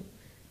anew,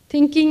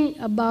 thinking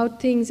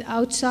about things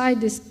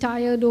outside this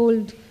tired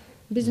old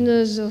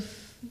business of,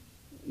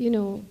 you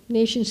know,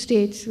 nation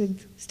states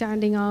with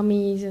standing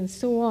armies and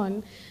so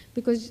on,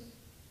 because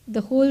the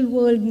whole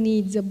world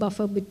needs a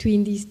buffer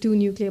between these two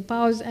nuclear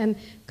powers, and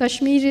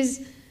Kashmir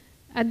is,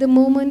 at the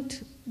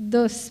moment,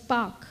 the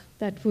spark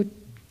that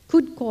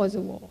could cause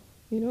a war,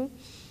 you know,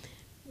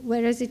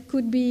 whereas it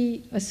could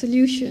be a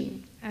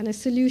solution, and a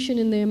solution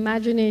in the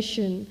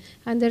imagination.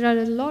 And there are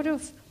a lot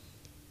of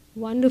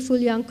wonderful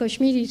young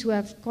Kashmiris who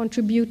have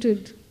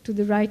contributed to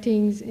the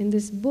writings in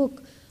this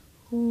book,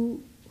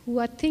 who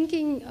are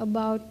thinking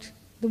about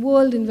the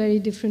world in very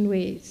different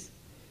ways.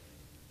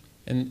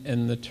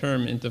 And the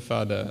term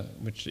intifada,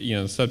 which,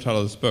 the subtitle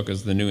of this book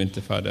is The New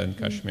Intifada in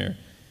Kashmir.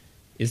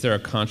 Is there a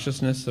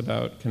consciousness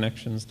about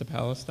connections to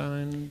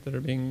Palestine that are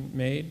being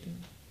made?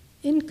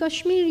 In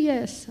Kashmir,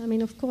 yes. I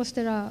mean, of course,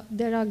 there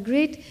are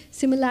great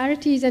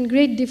similarities and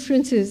great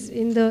differences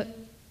in the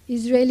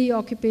Israeli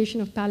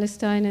occupation of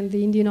Palestine and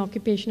the Indian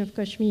occupation of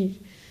Kashmir.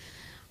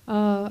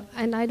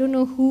 And I don't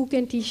know who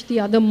can teach the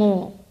other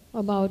more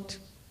about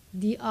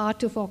the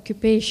art of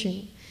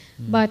occupation.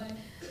 But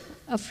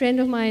a friend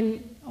of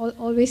mine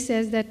always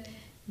says that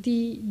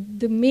the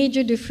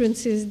major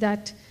difference is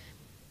that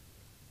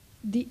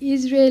the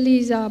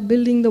Israelis are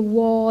building the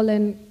wall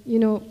and,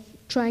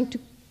 trying to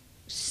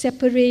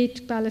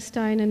separate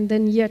Palestine and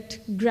then yet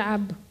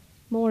grab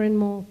more and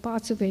more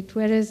parts of it.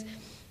 Whereas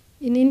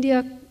in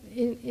India,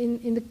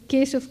 in the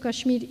case of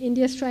Kashmir,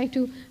 India is trying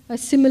to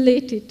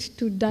assimilate it,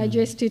 to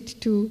digest it,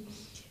 to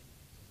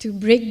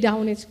break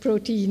down its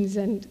proteins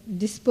and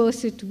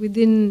disperse it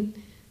within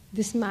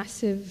this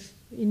massive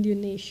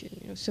Indian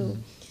nation. So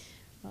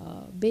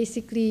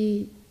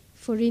basically,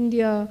 for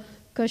India,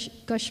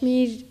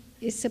 Kashmir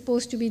is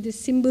supposed to be the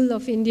symbol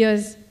of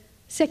India's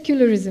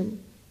secularism.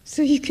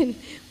 So you can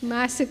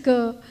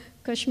massacre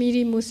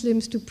Kashmiri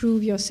Muslims to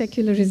prove your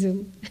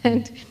secularism.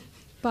 And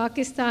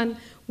Pakistan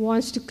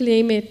wants to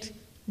claim it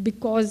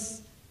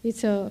because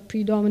it's a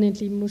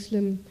predominantly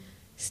Muslim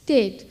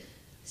state.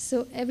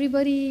 So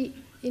everybody,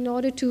 in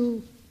order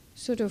to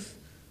sort of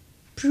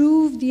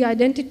prove the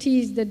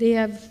identities that they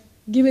have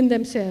given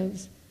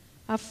themselves,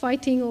 are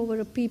fighting over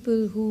a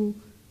people who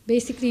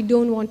basically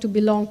don't want to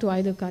belong to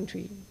either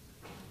country.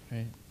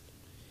 Right.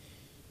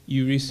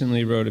 You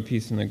recently wrote a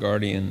piece in The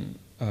Guardian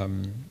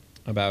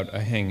about a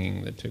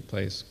hanging that took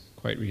place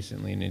quite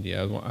recently in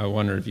India. I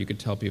wonder if you could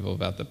tell people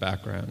about the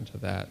background to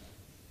that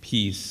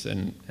piece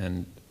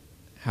and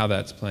how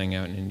that's playing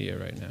out in India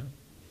right now.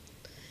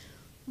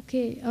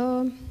 Okay.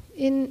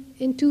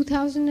 In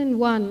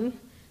 2001,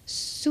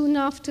 soon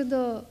after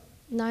the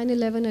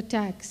 9/11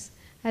 attacks,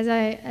 as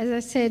I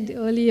said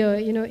earlier,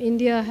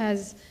 India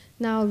has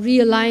now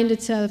realigned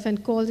itself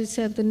and called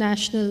itself the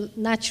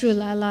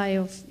natural ally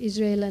of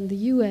Israel and the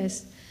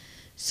US.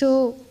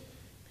 So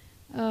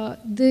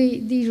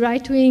the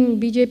right-wing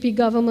BJP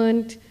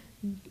government,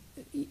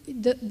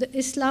 the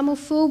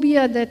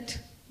Islamophobia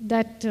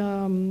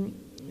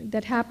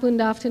that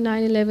happened after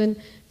 9/11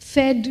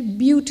 fed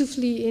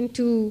beautifully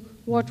into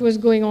what was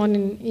going on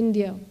in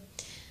India.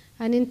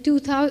 And in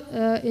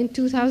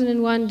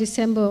 2001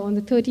 December, on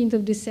the 13th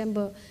of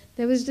December,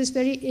 there was this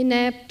very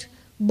inept,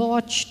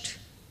 botched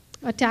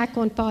attack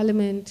on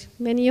Parliament.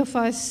 Many of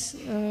us,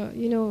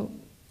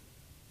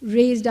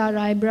 raised our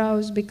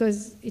eyebrows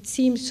because it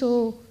seemed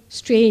so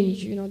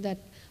strange, that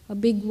a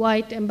big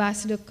white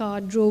ambassador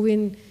car drove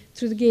in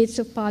through the gates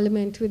of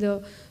Parliament with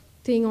a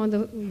thing on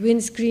the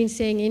windscreen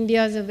saying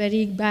India is a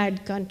very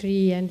bad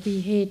country and we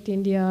hate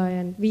India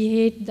and we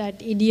hate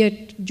that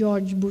idiot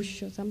George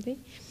Bush or something.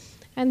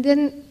 And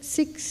then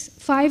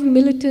 5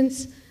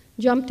 militants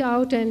jumped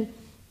out and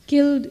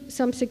killed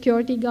some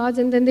security guards,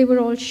 and then they were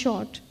all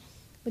shot.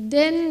 But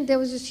then there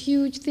was this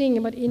huge thing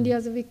about India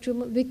as a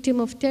victim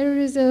of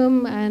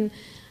terrorism, and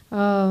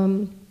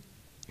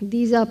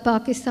these are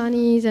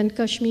Pakistanis and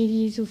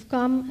Kashmiris who've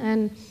come,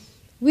 and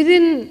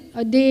within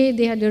a day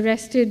they had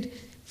arrested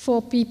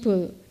 4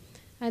 people.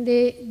 And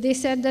they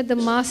said that the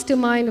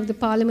mastermind of the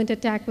Parliament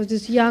attack was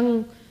this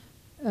young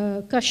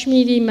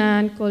Kashmiri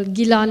man called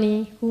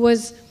Gilani, who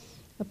was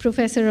a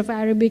professor of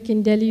Arabic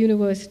in Delhi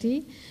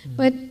University.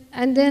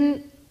 And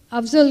then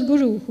Afzal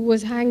Guru, who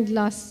was hanged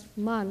last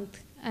month,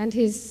 and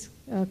his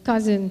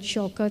cousin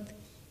Shaukat,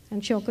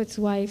 and Shaukat's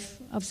wife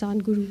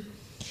Afsan Guru.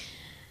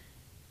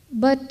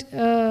 But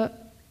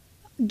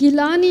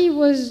Gilani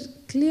was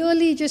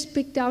clearly just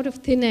picked out of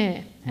thin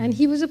air, and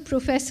he was a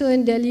professor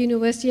in Delhi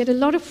University. He had a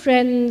lot of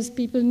friends,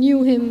 people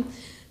knew him.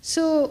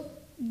 So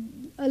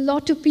a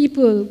lot of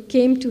people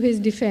came to his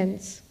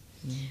defense.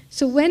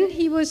 So when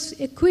he was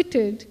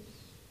acquitted,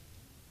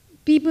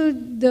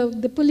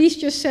 the police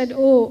just said,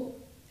 oh,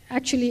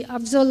 actually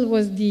Afzal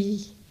was the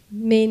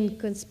main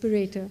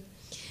conspirator.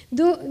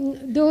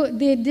 Though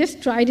they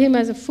just tried him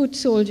as a foot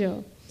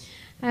soldier.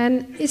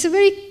 And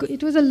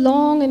it was a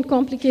long and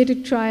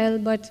complicated trial,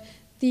 but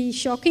the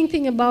shocking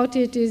thing about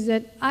it is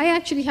that I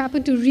actually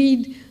happened to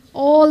read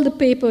all the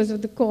papers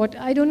of the court.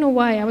 I don't know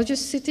why. I was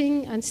just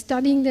sitting and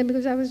studying them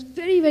because I was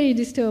very, very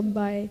disturbed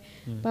by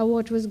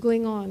what was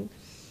going on.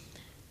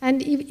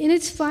 And in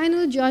its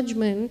final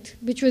judgment,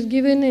 which was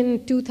given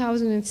in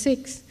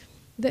 2006,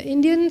 the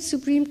Indian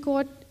Supreme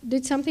Court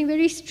did something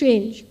very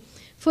strange.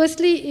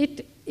 Firstly,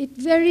 it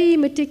very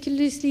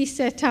meticulously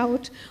set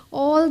out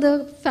all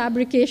the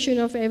fabrication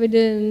of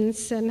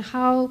evidence and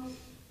how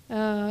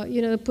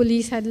the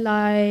police had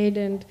lied,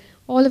 and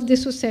all of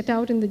this was set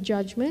out in the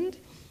judgment.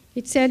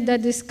 It said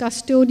that this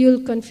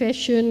custodial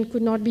confession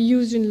could not be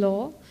used in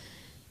law.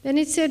 Then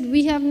it said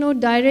we have no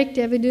direct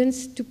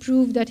evidence to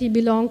prove that he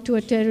belonged to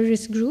a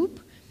terrorist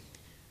group.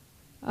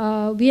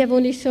 We have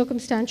only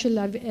circumstantial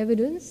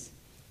evidence.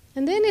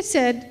 And then it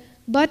said,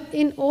 But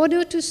in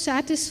order to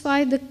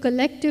satisfy the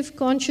collective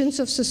conscience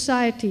of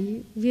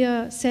society, we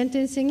are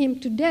sentencing him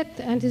to death,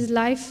 and his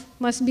life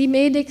must be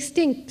made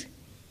extinct.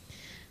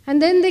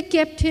 And then they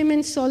kept him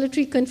in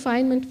solitary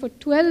confinement for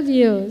 12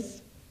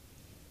 years.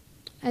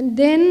 And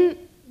then,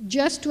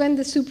 just when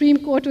the Supreme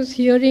Court was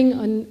hearing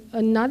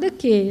another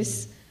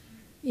case,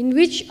 in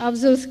which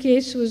Afzal's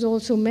case was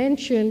also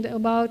mentioned,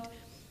 about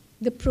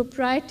the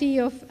propriety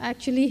of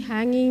actually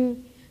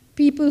hanging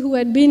people who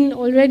had been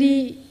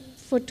already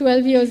for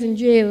 12 years in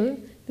jail,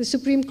 the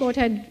Supreme Court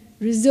had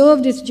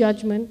reserved its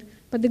judgment,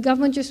 but the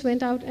government just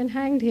went out and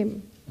hanged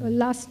him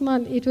last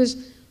month. It was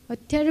a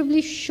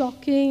terribly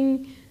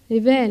shocking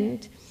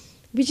event,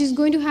 which is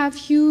going to have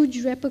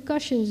huge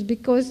repercussions,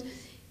 because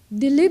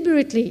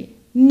deliberately,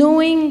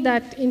 knowing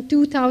that in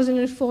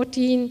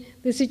 2014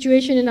 the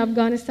situation in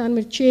Afghanistan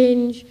will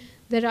change,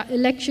 there are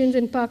elections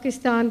in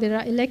Pakistan, there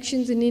are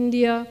elections in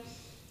India,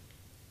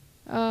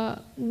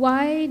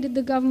 why did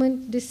the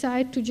government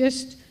decide to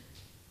just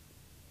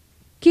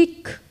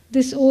kick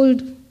this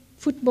old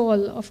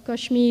football of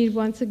Kashmir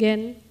once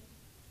again?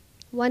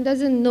 One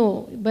doesn't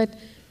know, but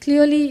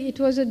clearly it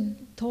was a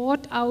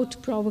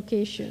thought-out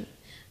provocation.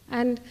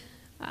 And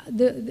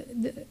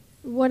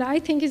what I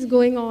think is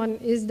going on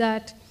is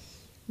that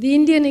the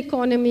Indian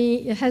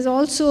economy has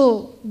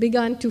also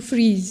begun to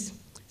freeze.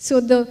 So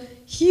the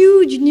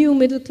huge new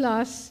middle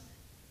class,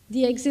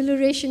 the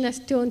exhilaration has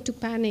turned to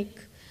panic.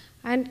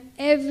 And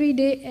every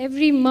day,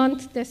 every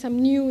month, there's some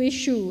new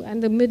issue,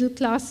 and the middle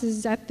class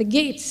is at the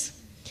gates.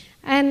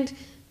 And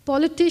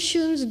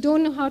politicians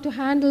don't know how to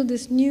handle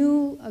this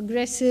new,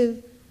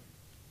 aggressive,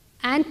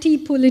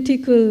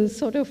 anti-political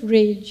sort of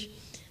rage.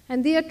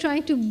 And they are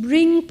trying to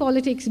bring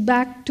politics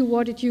back to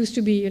what it used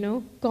to be,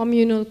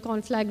 communal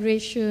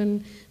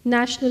conflagration,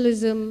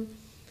 nationalism,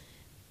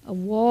 a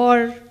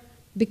war,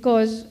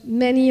 because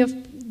many of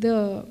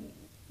the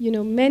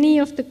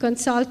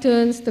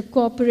consultants, the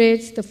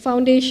corporates, the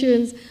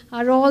foundations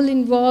are all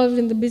involved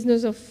in the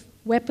business of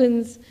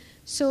weapons.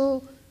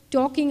 So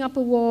talking up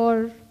a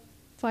war,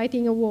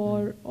 fighting a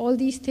war, all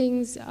these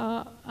things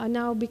are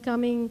now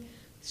becoming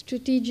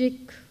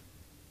strategic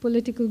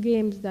political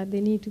games that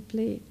they need to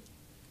play.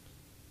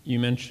 You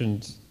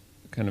mentioned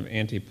kind of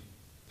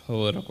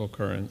anti-political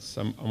currents.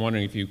 I'm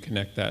wondering if you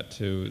connect that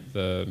to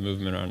the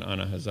movement on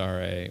Anna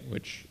Hazare,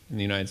 which in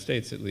the United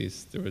States, at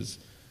least, there was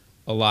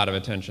a lot of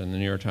attention. The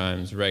New York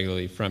Times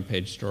regularly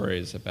front-page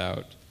stories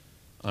about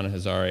Anna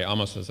Hazare,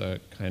 almost as a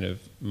kind of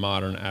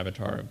modern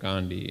avatar of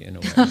Gandhi in a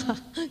way.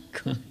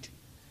 Good.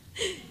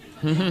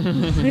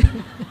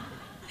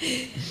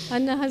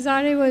 Anna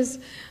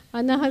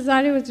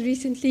Hazare was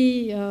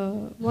recently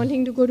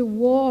wanting to go to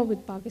war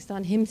with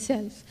Pakistan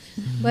himself.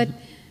 But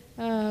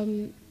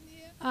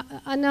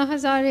Anna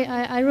Hazare,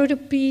 I wrote a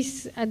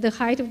piece at the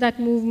height of that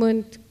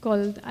movement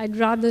called "I'd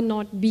Rather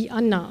Not Be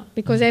Anna,"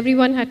 because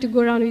everyone had to go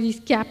around with these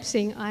caps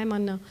saying, "I'm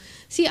Anna."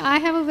 See, I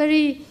have a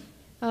very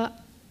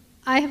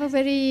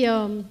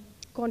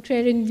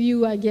contrarian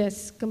view, I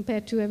guess,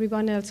 compared to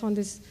everyone else on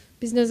this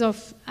business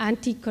of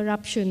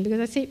anti-corruption. Because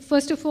I say,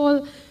 first of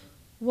all,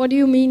 what do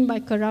you mean by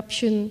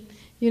corruption?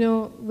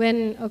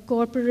 When a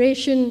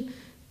corporation,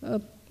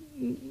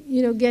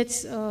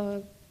 gets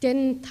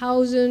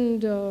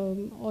 10,000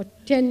 or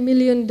 $10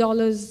 million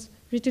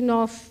written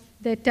off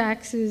their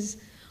taxes,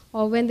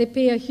 or when they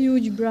pay a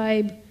huge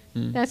bribe,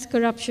 that's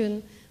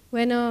corruption.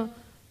 When a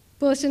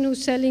person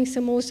who's selling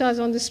samosas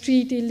on the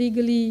street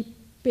illegally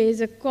pays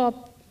a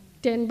cop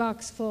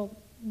 $10 for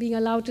being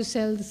allowed to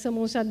sell the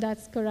samosa,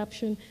 that's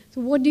corruption.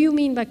 So what do you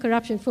mean by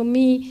corruption? For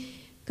me,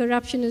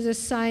 corruption is a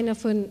sign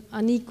of an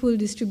unequal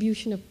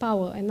distribution of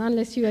power. And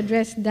unless you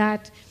address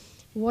that,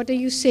 what are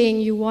you saying?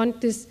 You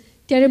want this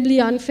terribly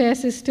unfair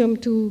system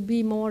to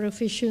be more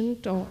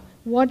efficient? Or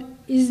what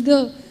is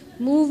the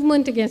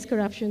movement against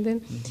corruption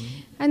then?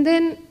 And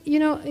then,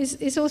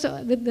 it's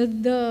also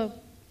the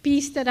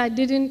piece that I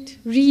didn't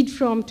read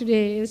from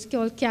today is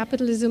called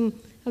Capitalism,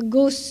 a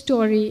Ghost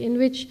Story, in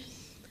which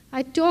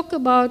I talk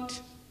about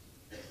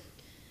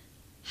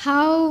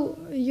how,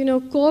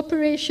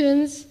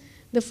 corporations,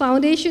 the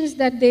foundations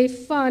that they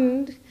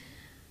fund,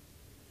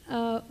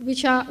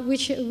 which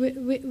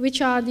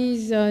are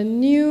these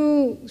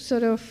new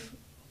sort of,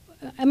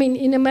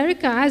 in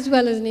America as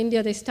well as in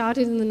India, they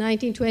started in the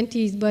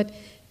 1920s, but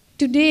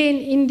today in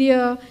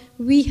India,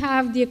 we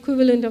have the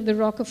equivalent of the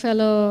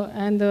Rockefeller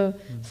and the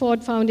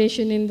Ford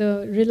Foundation in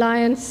the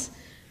Reliance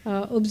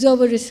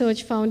Observer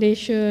Research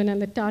Foundation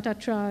and the Tata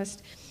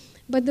Trust.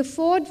 But the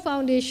Ford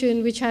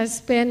Foundation, which has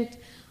spent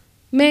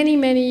many,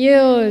 many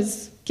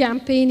years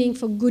campaigning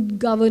for good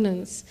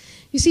governance.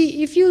 You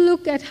see, if you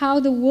look at how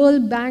the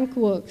World Bank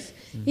works,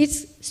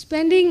 it's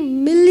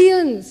spending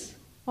millions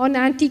on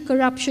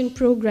anti-corruption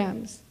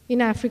programs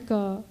in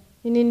Africa,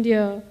 in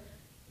India,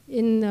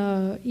 in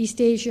East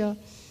Asia,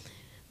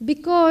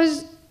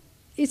 because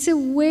it's a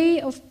way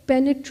of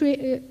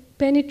penetrating,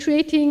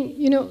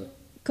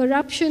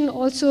 corruption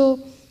also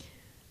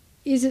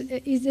is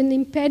an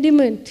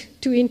impediment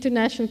to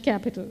international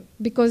capital,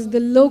 because the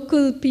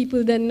local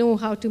people then know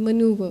how to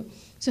maneuver.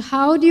 So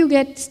how do you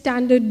get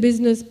standard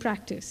business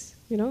practice,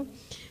 you know?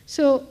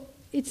 So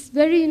it's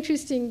very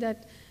interesting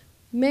that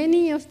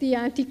many of the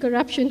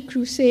anti-corruption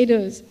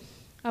crusaders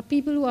are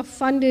people who are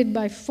funded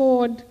by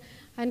Ford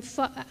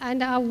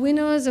and are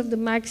winners of the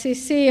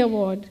Magsaysay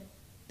Award.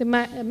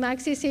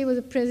 Magsaysay was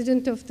the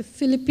president of the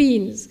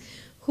Philippines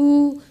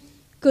who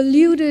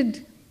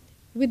colluded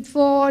with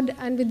Ford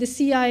and with the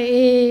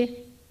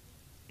CIA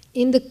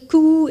in the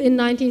coup in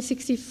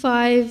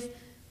 1965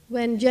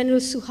 when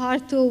General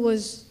Suharto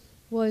was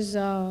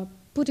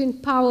put in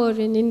power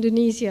in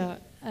Indonesia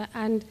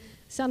and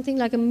something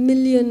like 1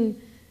 million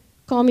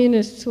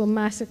communists were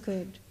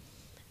massacred.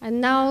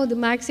 And now the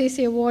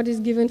Magsaysay Award is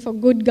given for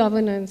good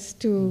governance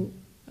to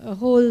a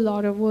whole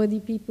lot of worthy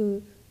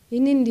people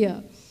in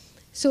India.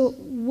 So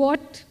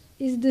what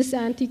is this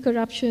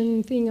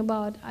anti-corruption thing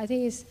about? I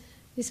think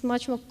it's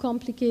much more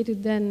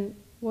complicated than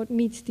what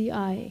meets the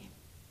eye.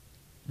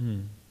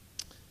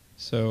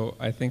 So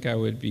I think I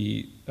would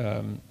be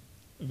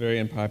very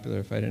unpopular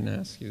if I didn't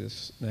ask you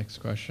this next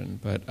question,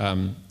 but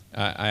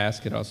I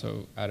ask it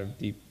also out of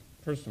deep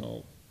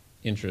personal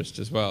interest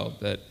as well,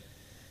 that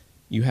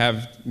you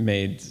have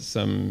made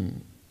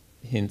some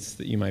hints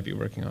that you might be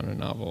working on a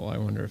novel. I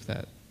wonder if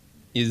that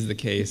is the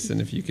case, and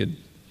if you could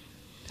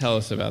tell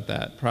us about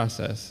that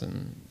process.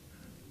 And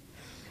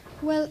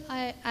well,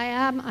 I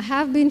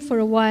have been for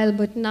a while,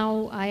 but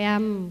now I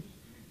am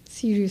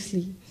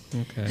seriously.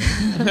 Okay.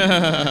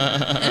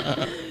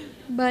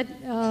 But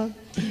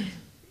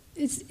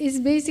it's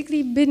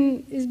basically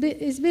been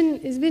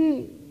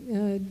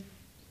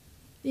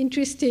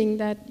interesting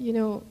that, you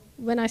know,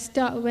 when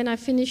I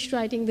finished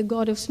writing The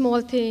God of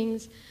Small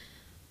Things,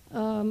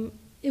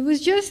 it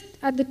was just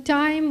at the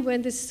time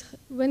when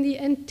the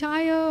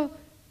entire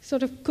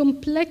sort of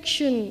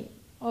complexion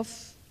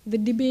of the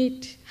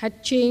debate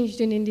had changed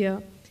in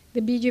India.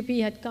 The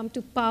BJP had come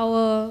to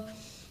power.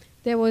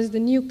 There was the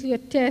nuclear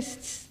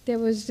tests. There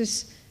was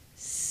this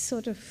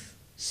sort of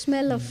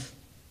smell of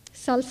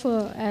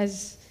sulfur,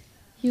 as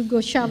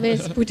Hugo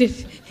Chavez put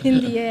it,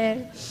 in the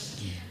air.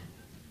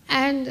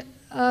 And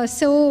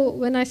so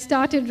when I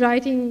started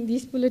writing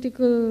these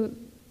political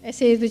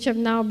essays, which have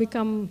now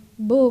become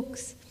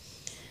books,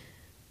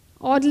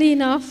 oddly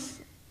enough,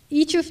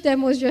 each of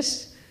them was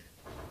just,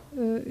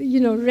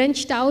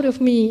 wrenched out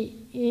of me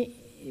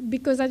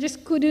because I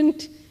just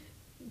couldn't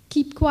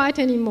keep quiet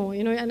anymore,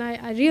 you know, and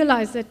I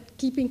realized that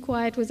keeping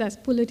quiet was as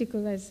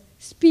political as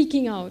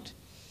speaking out.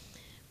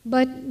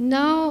 But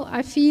now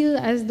I feel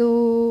as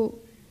though,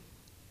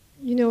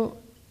 you know,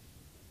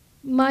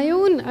 my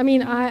own, I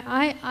mean,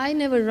 I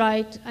never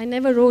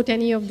wrote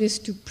any of this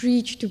to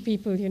preach to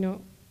people, you know.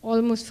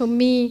 Almost for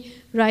me,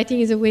 writing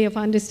is a way of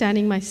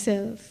understanding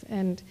myself,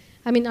 and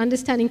I mean,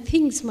 understanding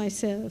things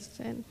myself.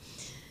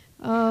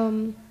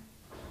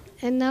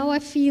 And now I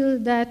feel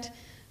that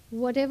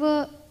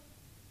whatever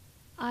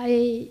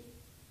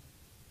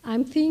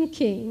I'm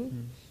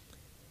thinking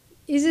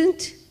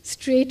isn't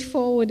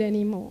straightforward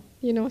anymore,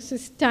 you know. So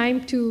it's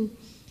time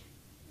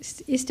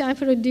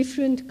for a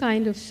different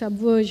kind of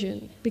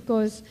subversion,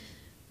 because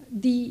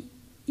the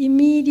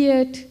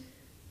immediate,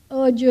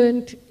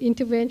 urgent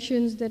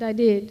interventions that I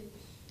did,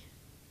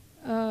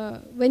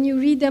 when you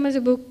read them as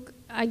a book,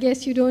 I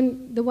guess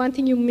the one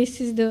thing you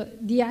miss is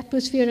the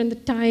atmosphere and the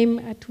time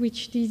at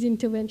which these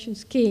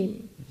interventions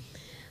came.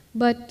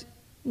 But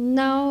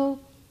now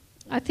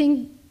I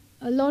think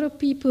a lot of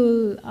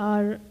people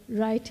are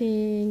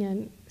writing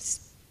and,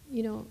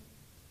 you know,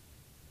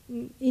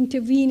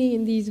 intervening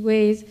in these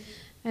ways,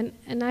 and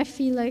I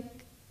feel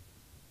like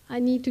I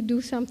need to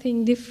do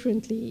something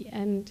differently,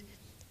 and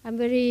I'm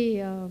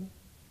very,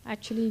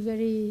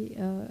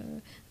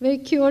 very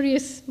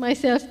curious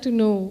myself to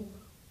know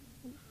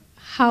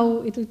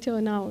how it'll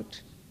turn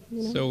out.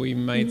 You know? So we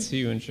might see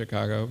you in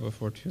Chicago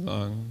before too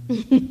long.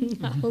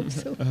 I hope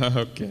so.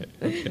 Okay.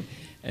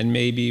 And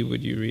maybe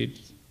would you read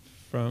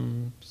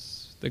from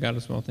The God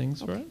of Small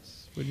Things for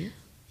us? Would you?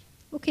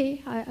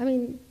 Okay, I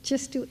mean,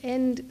 just to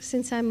end,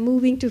 since I'm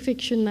moving to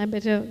fiction, I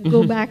better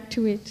go back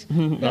to it.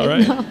 All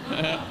right.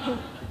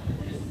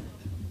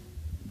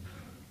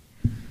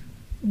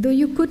 Though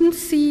you couldn't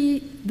see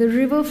the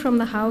river from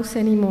the house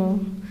anymore,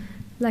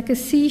 like a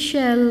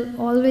seashell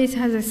always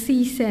has a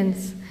sea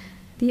sense,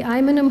 the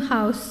Imanum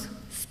house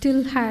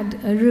still had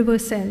a river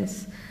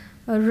sense,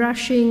 a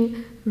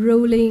rushing,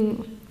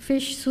 rolling,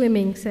 fish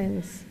swimming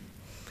sense.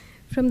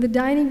 From the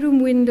dining room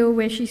window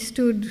where she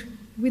stood,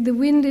 with the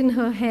wind in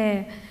her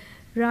hair,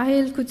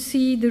 Rahel could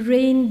see the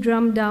rain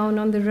drum down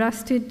on the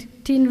rusted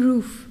tin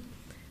roof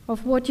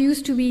of what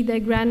used to be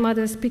their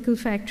grandmother's pickle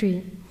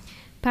factory,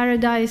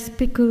 Paradise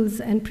Pickles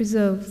and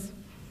Preserves.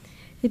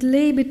 It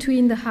lay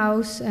between the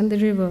house and the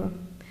river.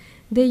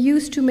 They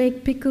used to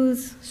make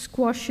pickles,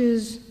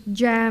 squashes,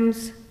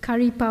 jams,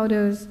 curry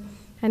powders,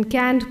 and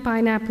canned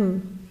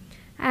pineapple,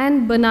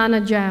 and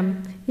banana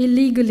jam,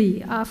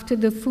 illegally after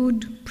the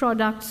Food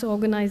Products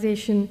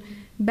Organization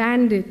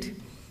banned it,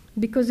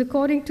 because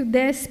according to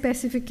their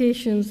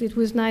specifications, it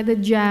was neither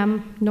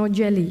jam nor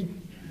jelly.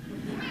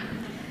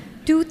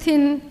 Too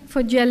thin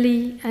for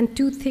jelly and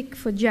too thick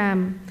for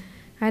jam,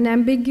 an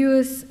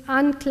ambiguous,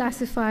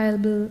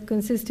 unclassifiable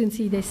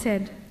consistency, they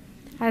said,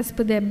 as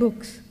per their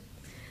books.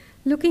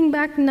 Looking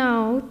back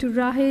now, to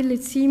Rahel,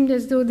 it seemed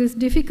as though this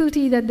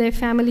difficulty that their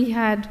family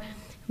had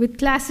with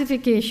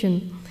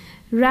classification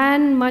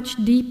ran much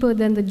deeper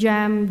than the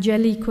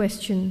jam-jelly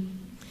question.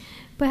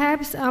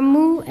 Perhaps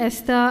Ammu,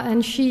 Esther,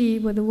 and she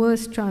were the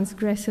worst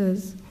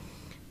transgressors.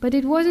 But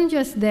it wasn't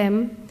just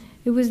them,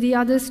 it was the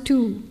others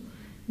too.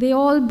 They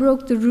all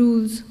broke the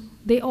rules,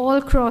 they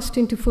all crossed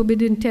into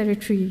forbidden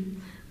territory.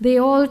 They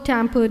all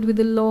tampered with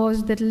the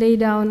laws that lay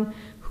down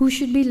who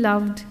should be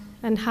loved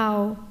and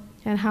how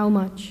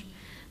much.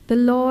 The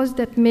laws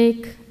that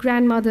make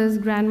grandmothers,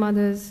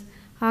 grandmothers,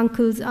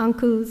 uncles,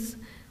 uncles,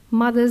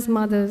 mothers,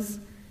 mothers,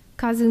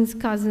 cousins,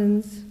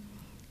 cousins,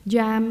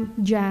 jam,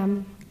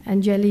 jam,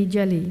 and jelly,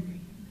 jelly.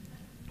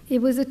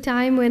 It was a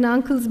time when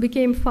uncles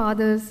became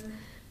fathers,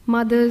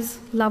 mothers,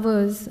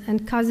 lovers,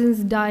 and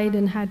cousins died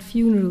and had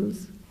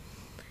funerals.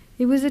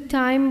 It was a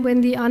time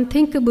when the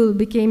unthinkable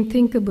became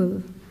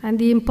thinkable, and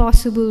the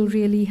impossible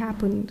really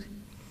happened.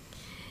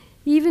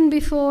 Even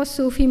before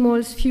Sophie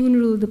Moll's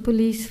funeral, the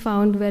police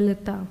found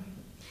Velita.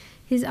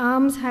 His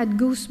arms had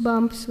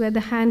goosebumps where the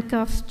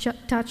handcuffs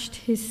touched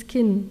his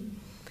skin.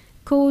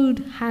 Cold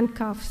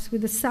handcuffs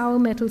with a sour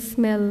metal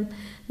smell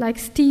like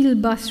steel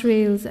bus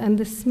rails and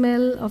the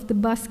smell of the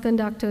bus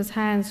conductor's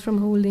hands from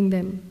holding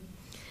them.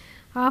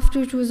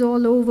 After it was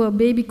all over,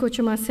 baby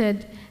Kochama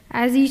said,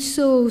 "As he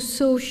sows,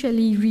 so shall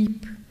he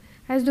reap,"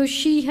 as though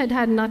she had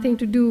had nothing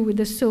to do with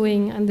the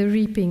sowing and the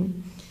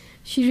reaping.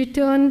 She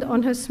returned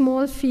on her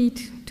small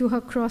feet to her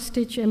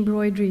cross-stitch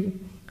embroidery.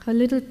 Her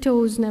little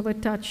toes never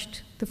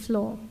touched the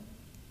floor.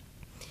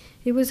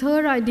 It was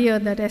her idea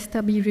that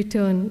Esther be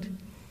returned.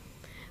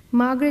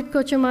 Margaret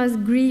Kochama's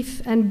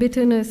grief and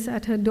bitterness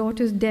at her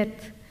daughter's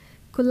death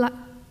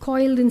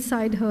coiled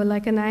inside her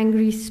like an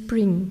angry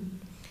spring.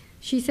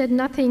 She said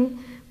nothing,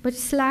 but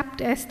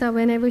slapped Esther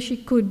whenever she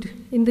could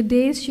in the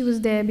days she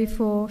was there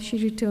before she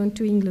returned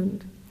to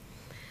England.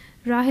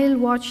 Rahel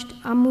watched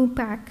Ammu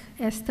pack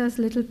Esther's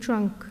little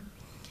trunk.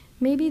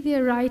 "Maybe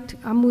they're right,"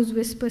 Ammu's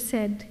whisper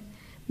said.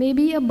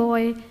 "Maybe a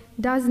boy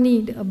does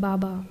need a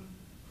baba."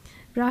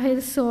 Rahel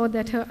saw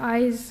that her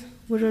eyes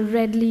were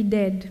already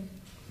dead.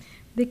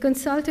 They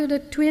consulted a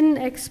twin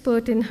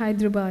expert in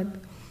Hyderabad.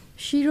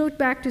 She wrote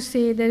back to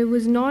say that it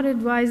was not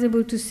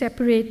advisable to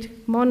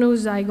separate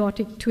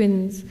monozygotic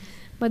twins,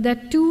 but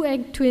that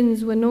two-egg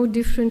twins were no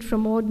different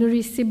from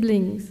ordinary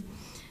siblings,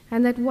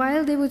 and that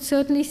while they would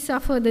certainly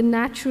suffer the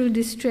natural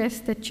distress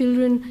that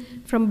children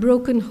from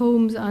broken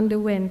homes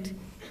underwent,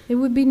 it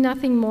would be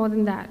nothing more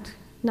than that,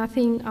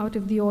 nothing out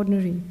of the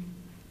ordinary.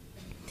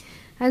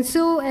 And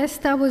so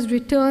Esther was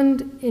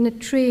returned in a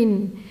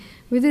train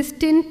with his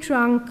tin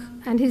trunk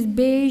and his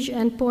beige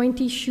and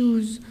pointy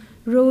shoes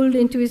rolled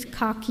into his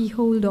khaki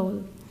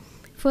hold-all.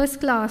 First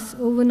class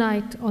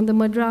overnight on the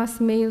Madras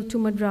mail to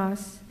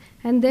Madras,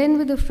 and then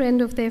with a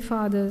friend of their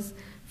father's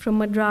from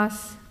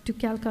Madras to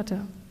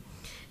Calcutta.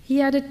 He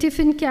had a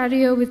tiffin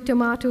carrier with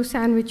tomato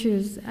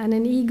sandwiches and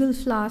an eagle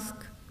flask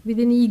with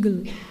an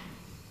eagle.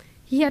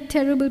 He had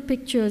terrible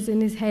pictures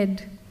in his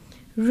head: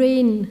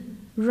 rain,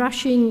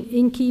 rushing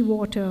inky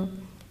water,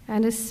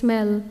 and a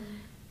smell,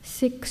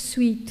 sick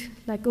sweet,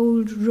 like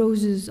old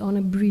roses on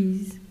a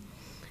breeze.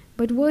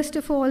 But worst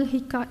of all,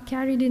 he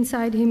carried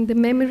inside him the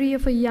memory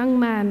of a young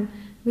man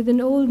with an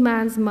old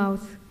man's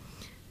mouth,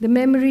 the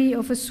memory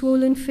of a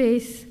swollen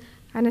face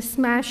and a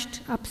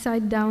smashed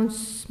upside-down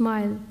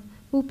smile.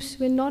 Oops,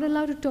 we're not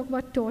allowed to talk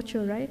about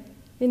torture, right,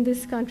 in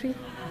this country?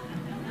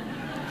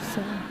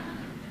 So,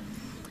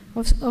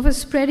 of a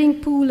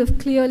spreading pool of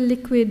clear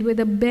liquid with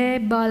a bare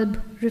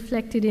bulb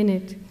reflected in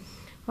it,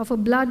 of a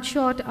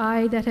bloodshot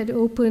eye that had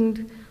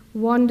opened,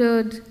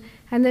 wandered,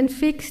 and then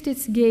fixed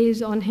its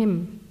gaze on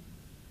him.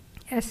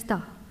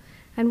 Esther.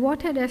 And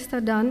what had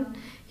Esther done?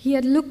 He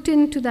had looked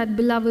into that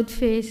beloved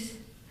face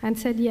and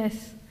said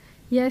yes.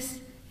 Yes,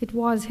 it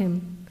was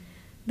him.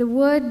 The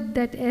word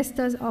that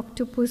Esther's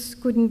octopus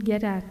couldn't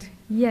get at.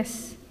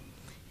 Yes.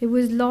 It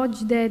was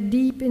lodged there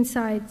deep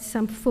inside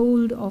some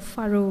fold or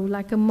furrow,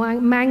 like a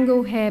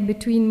mango hair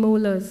between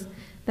molars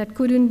that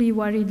couldn't be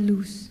worried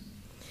loose.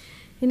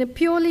 In a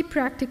purely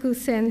practical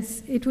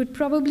sense, it would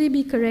probably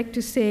be correct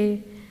to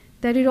say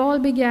that it all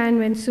began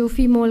when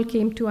Sophie Moll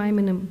came to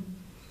Imanum.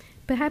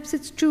 Perhaps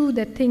it's true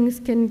that things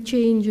can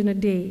change in a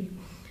day,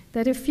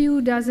 that a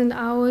few dozen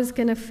hours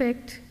can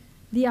affect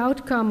the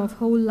outcome of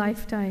whole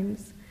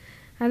lifetimes,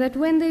 and that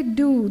when they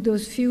do,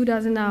 those few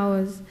dozen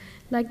hours,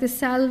 like the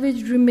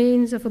salvaged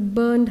remains of a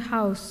burned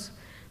house,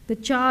 the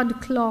charred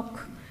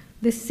clock,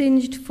 the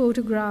singed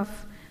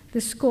photograph,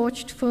 the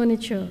scorched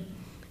furniture,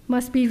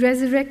 must be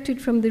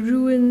resurrected from the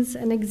ruins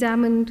and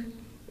examined,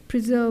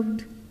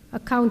 preserved,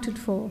 accounted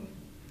for.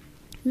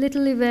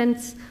 Little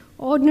events,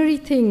 ordinary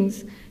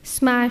things,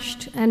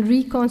 smashed and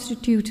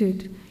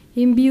reconstituted,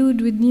 imbued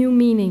with new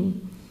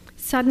meaning.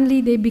 Suddenly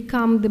they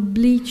become the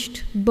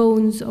bleached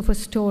bones of a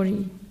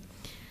story.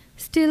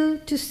 Still,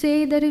 to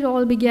say that it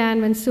all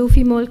began when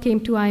Sophie Moll came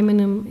to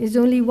Imanum is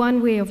only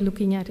one way of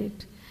looking at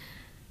it.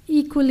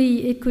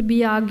 Equally, it could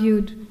be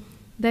argued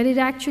that it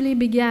actually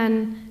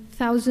began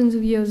thousands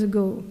of years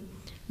ago,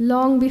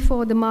 long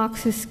before the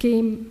Marxists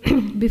came,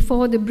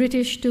 before the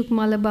British took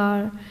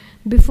Malabar,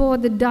 before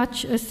the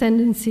Dutch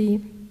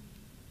ascendancy,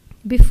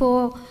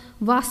 before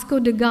Vasco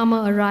da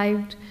Gama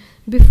arrived,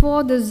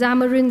 before the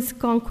Zamorin's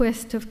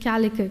conquest of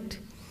Calicut,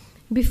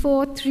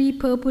 before 3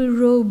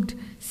 purple-robed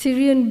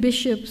Syrian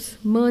bishops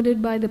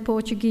murdered by the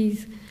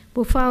Portuguese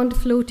were found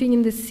floating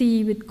in the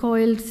sea with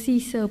coiled sea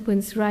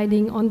serpents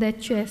riding on their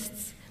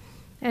chests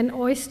and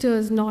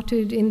oysters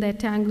knotted in their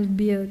tangled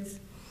beards.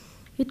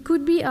 It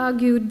could be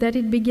argued that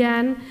it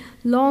began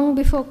long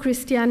before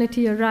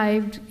Christianity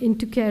arrived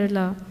into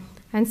Kerala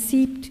and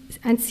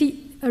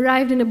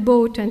arrived in a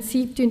boat and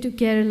seeped into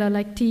Kerala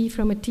like tea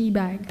from a tea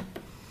bag.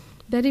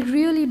 That it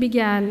really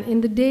began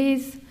in the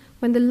days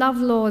when the love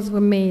laws were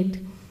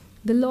made,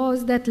 the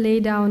laws that lay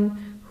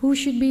down who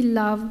should be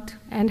loved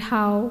and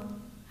how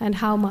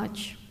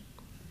much.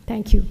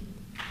 Thank you.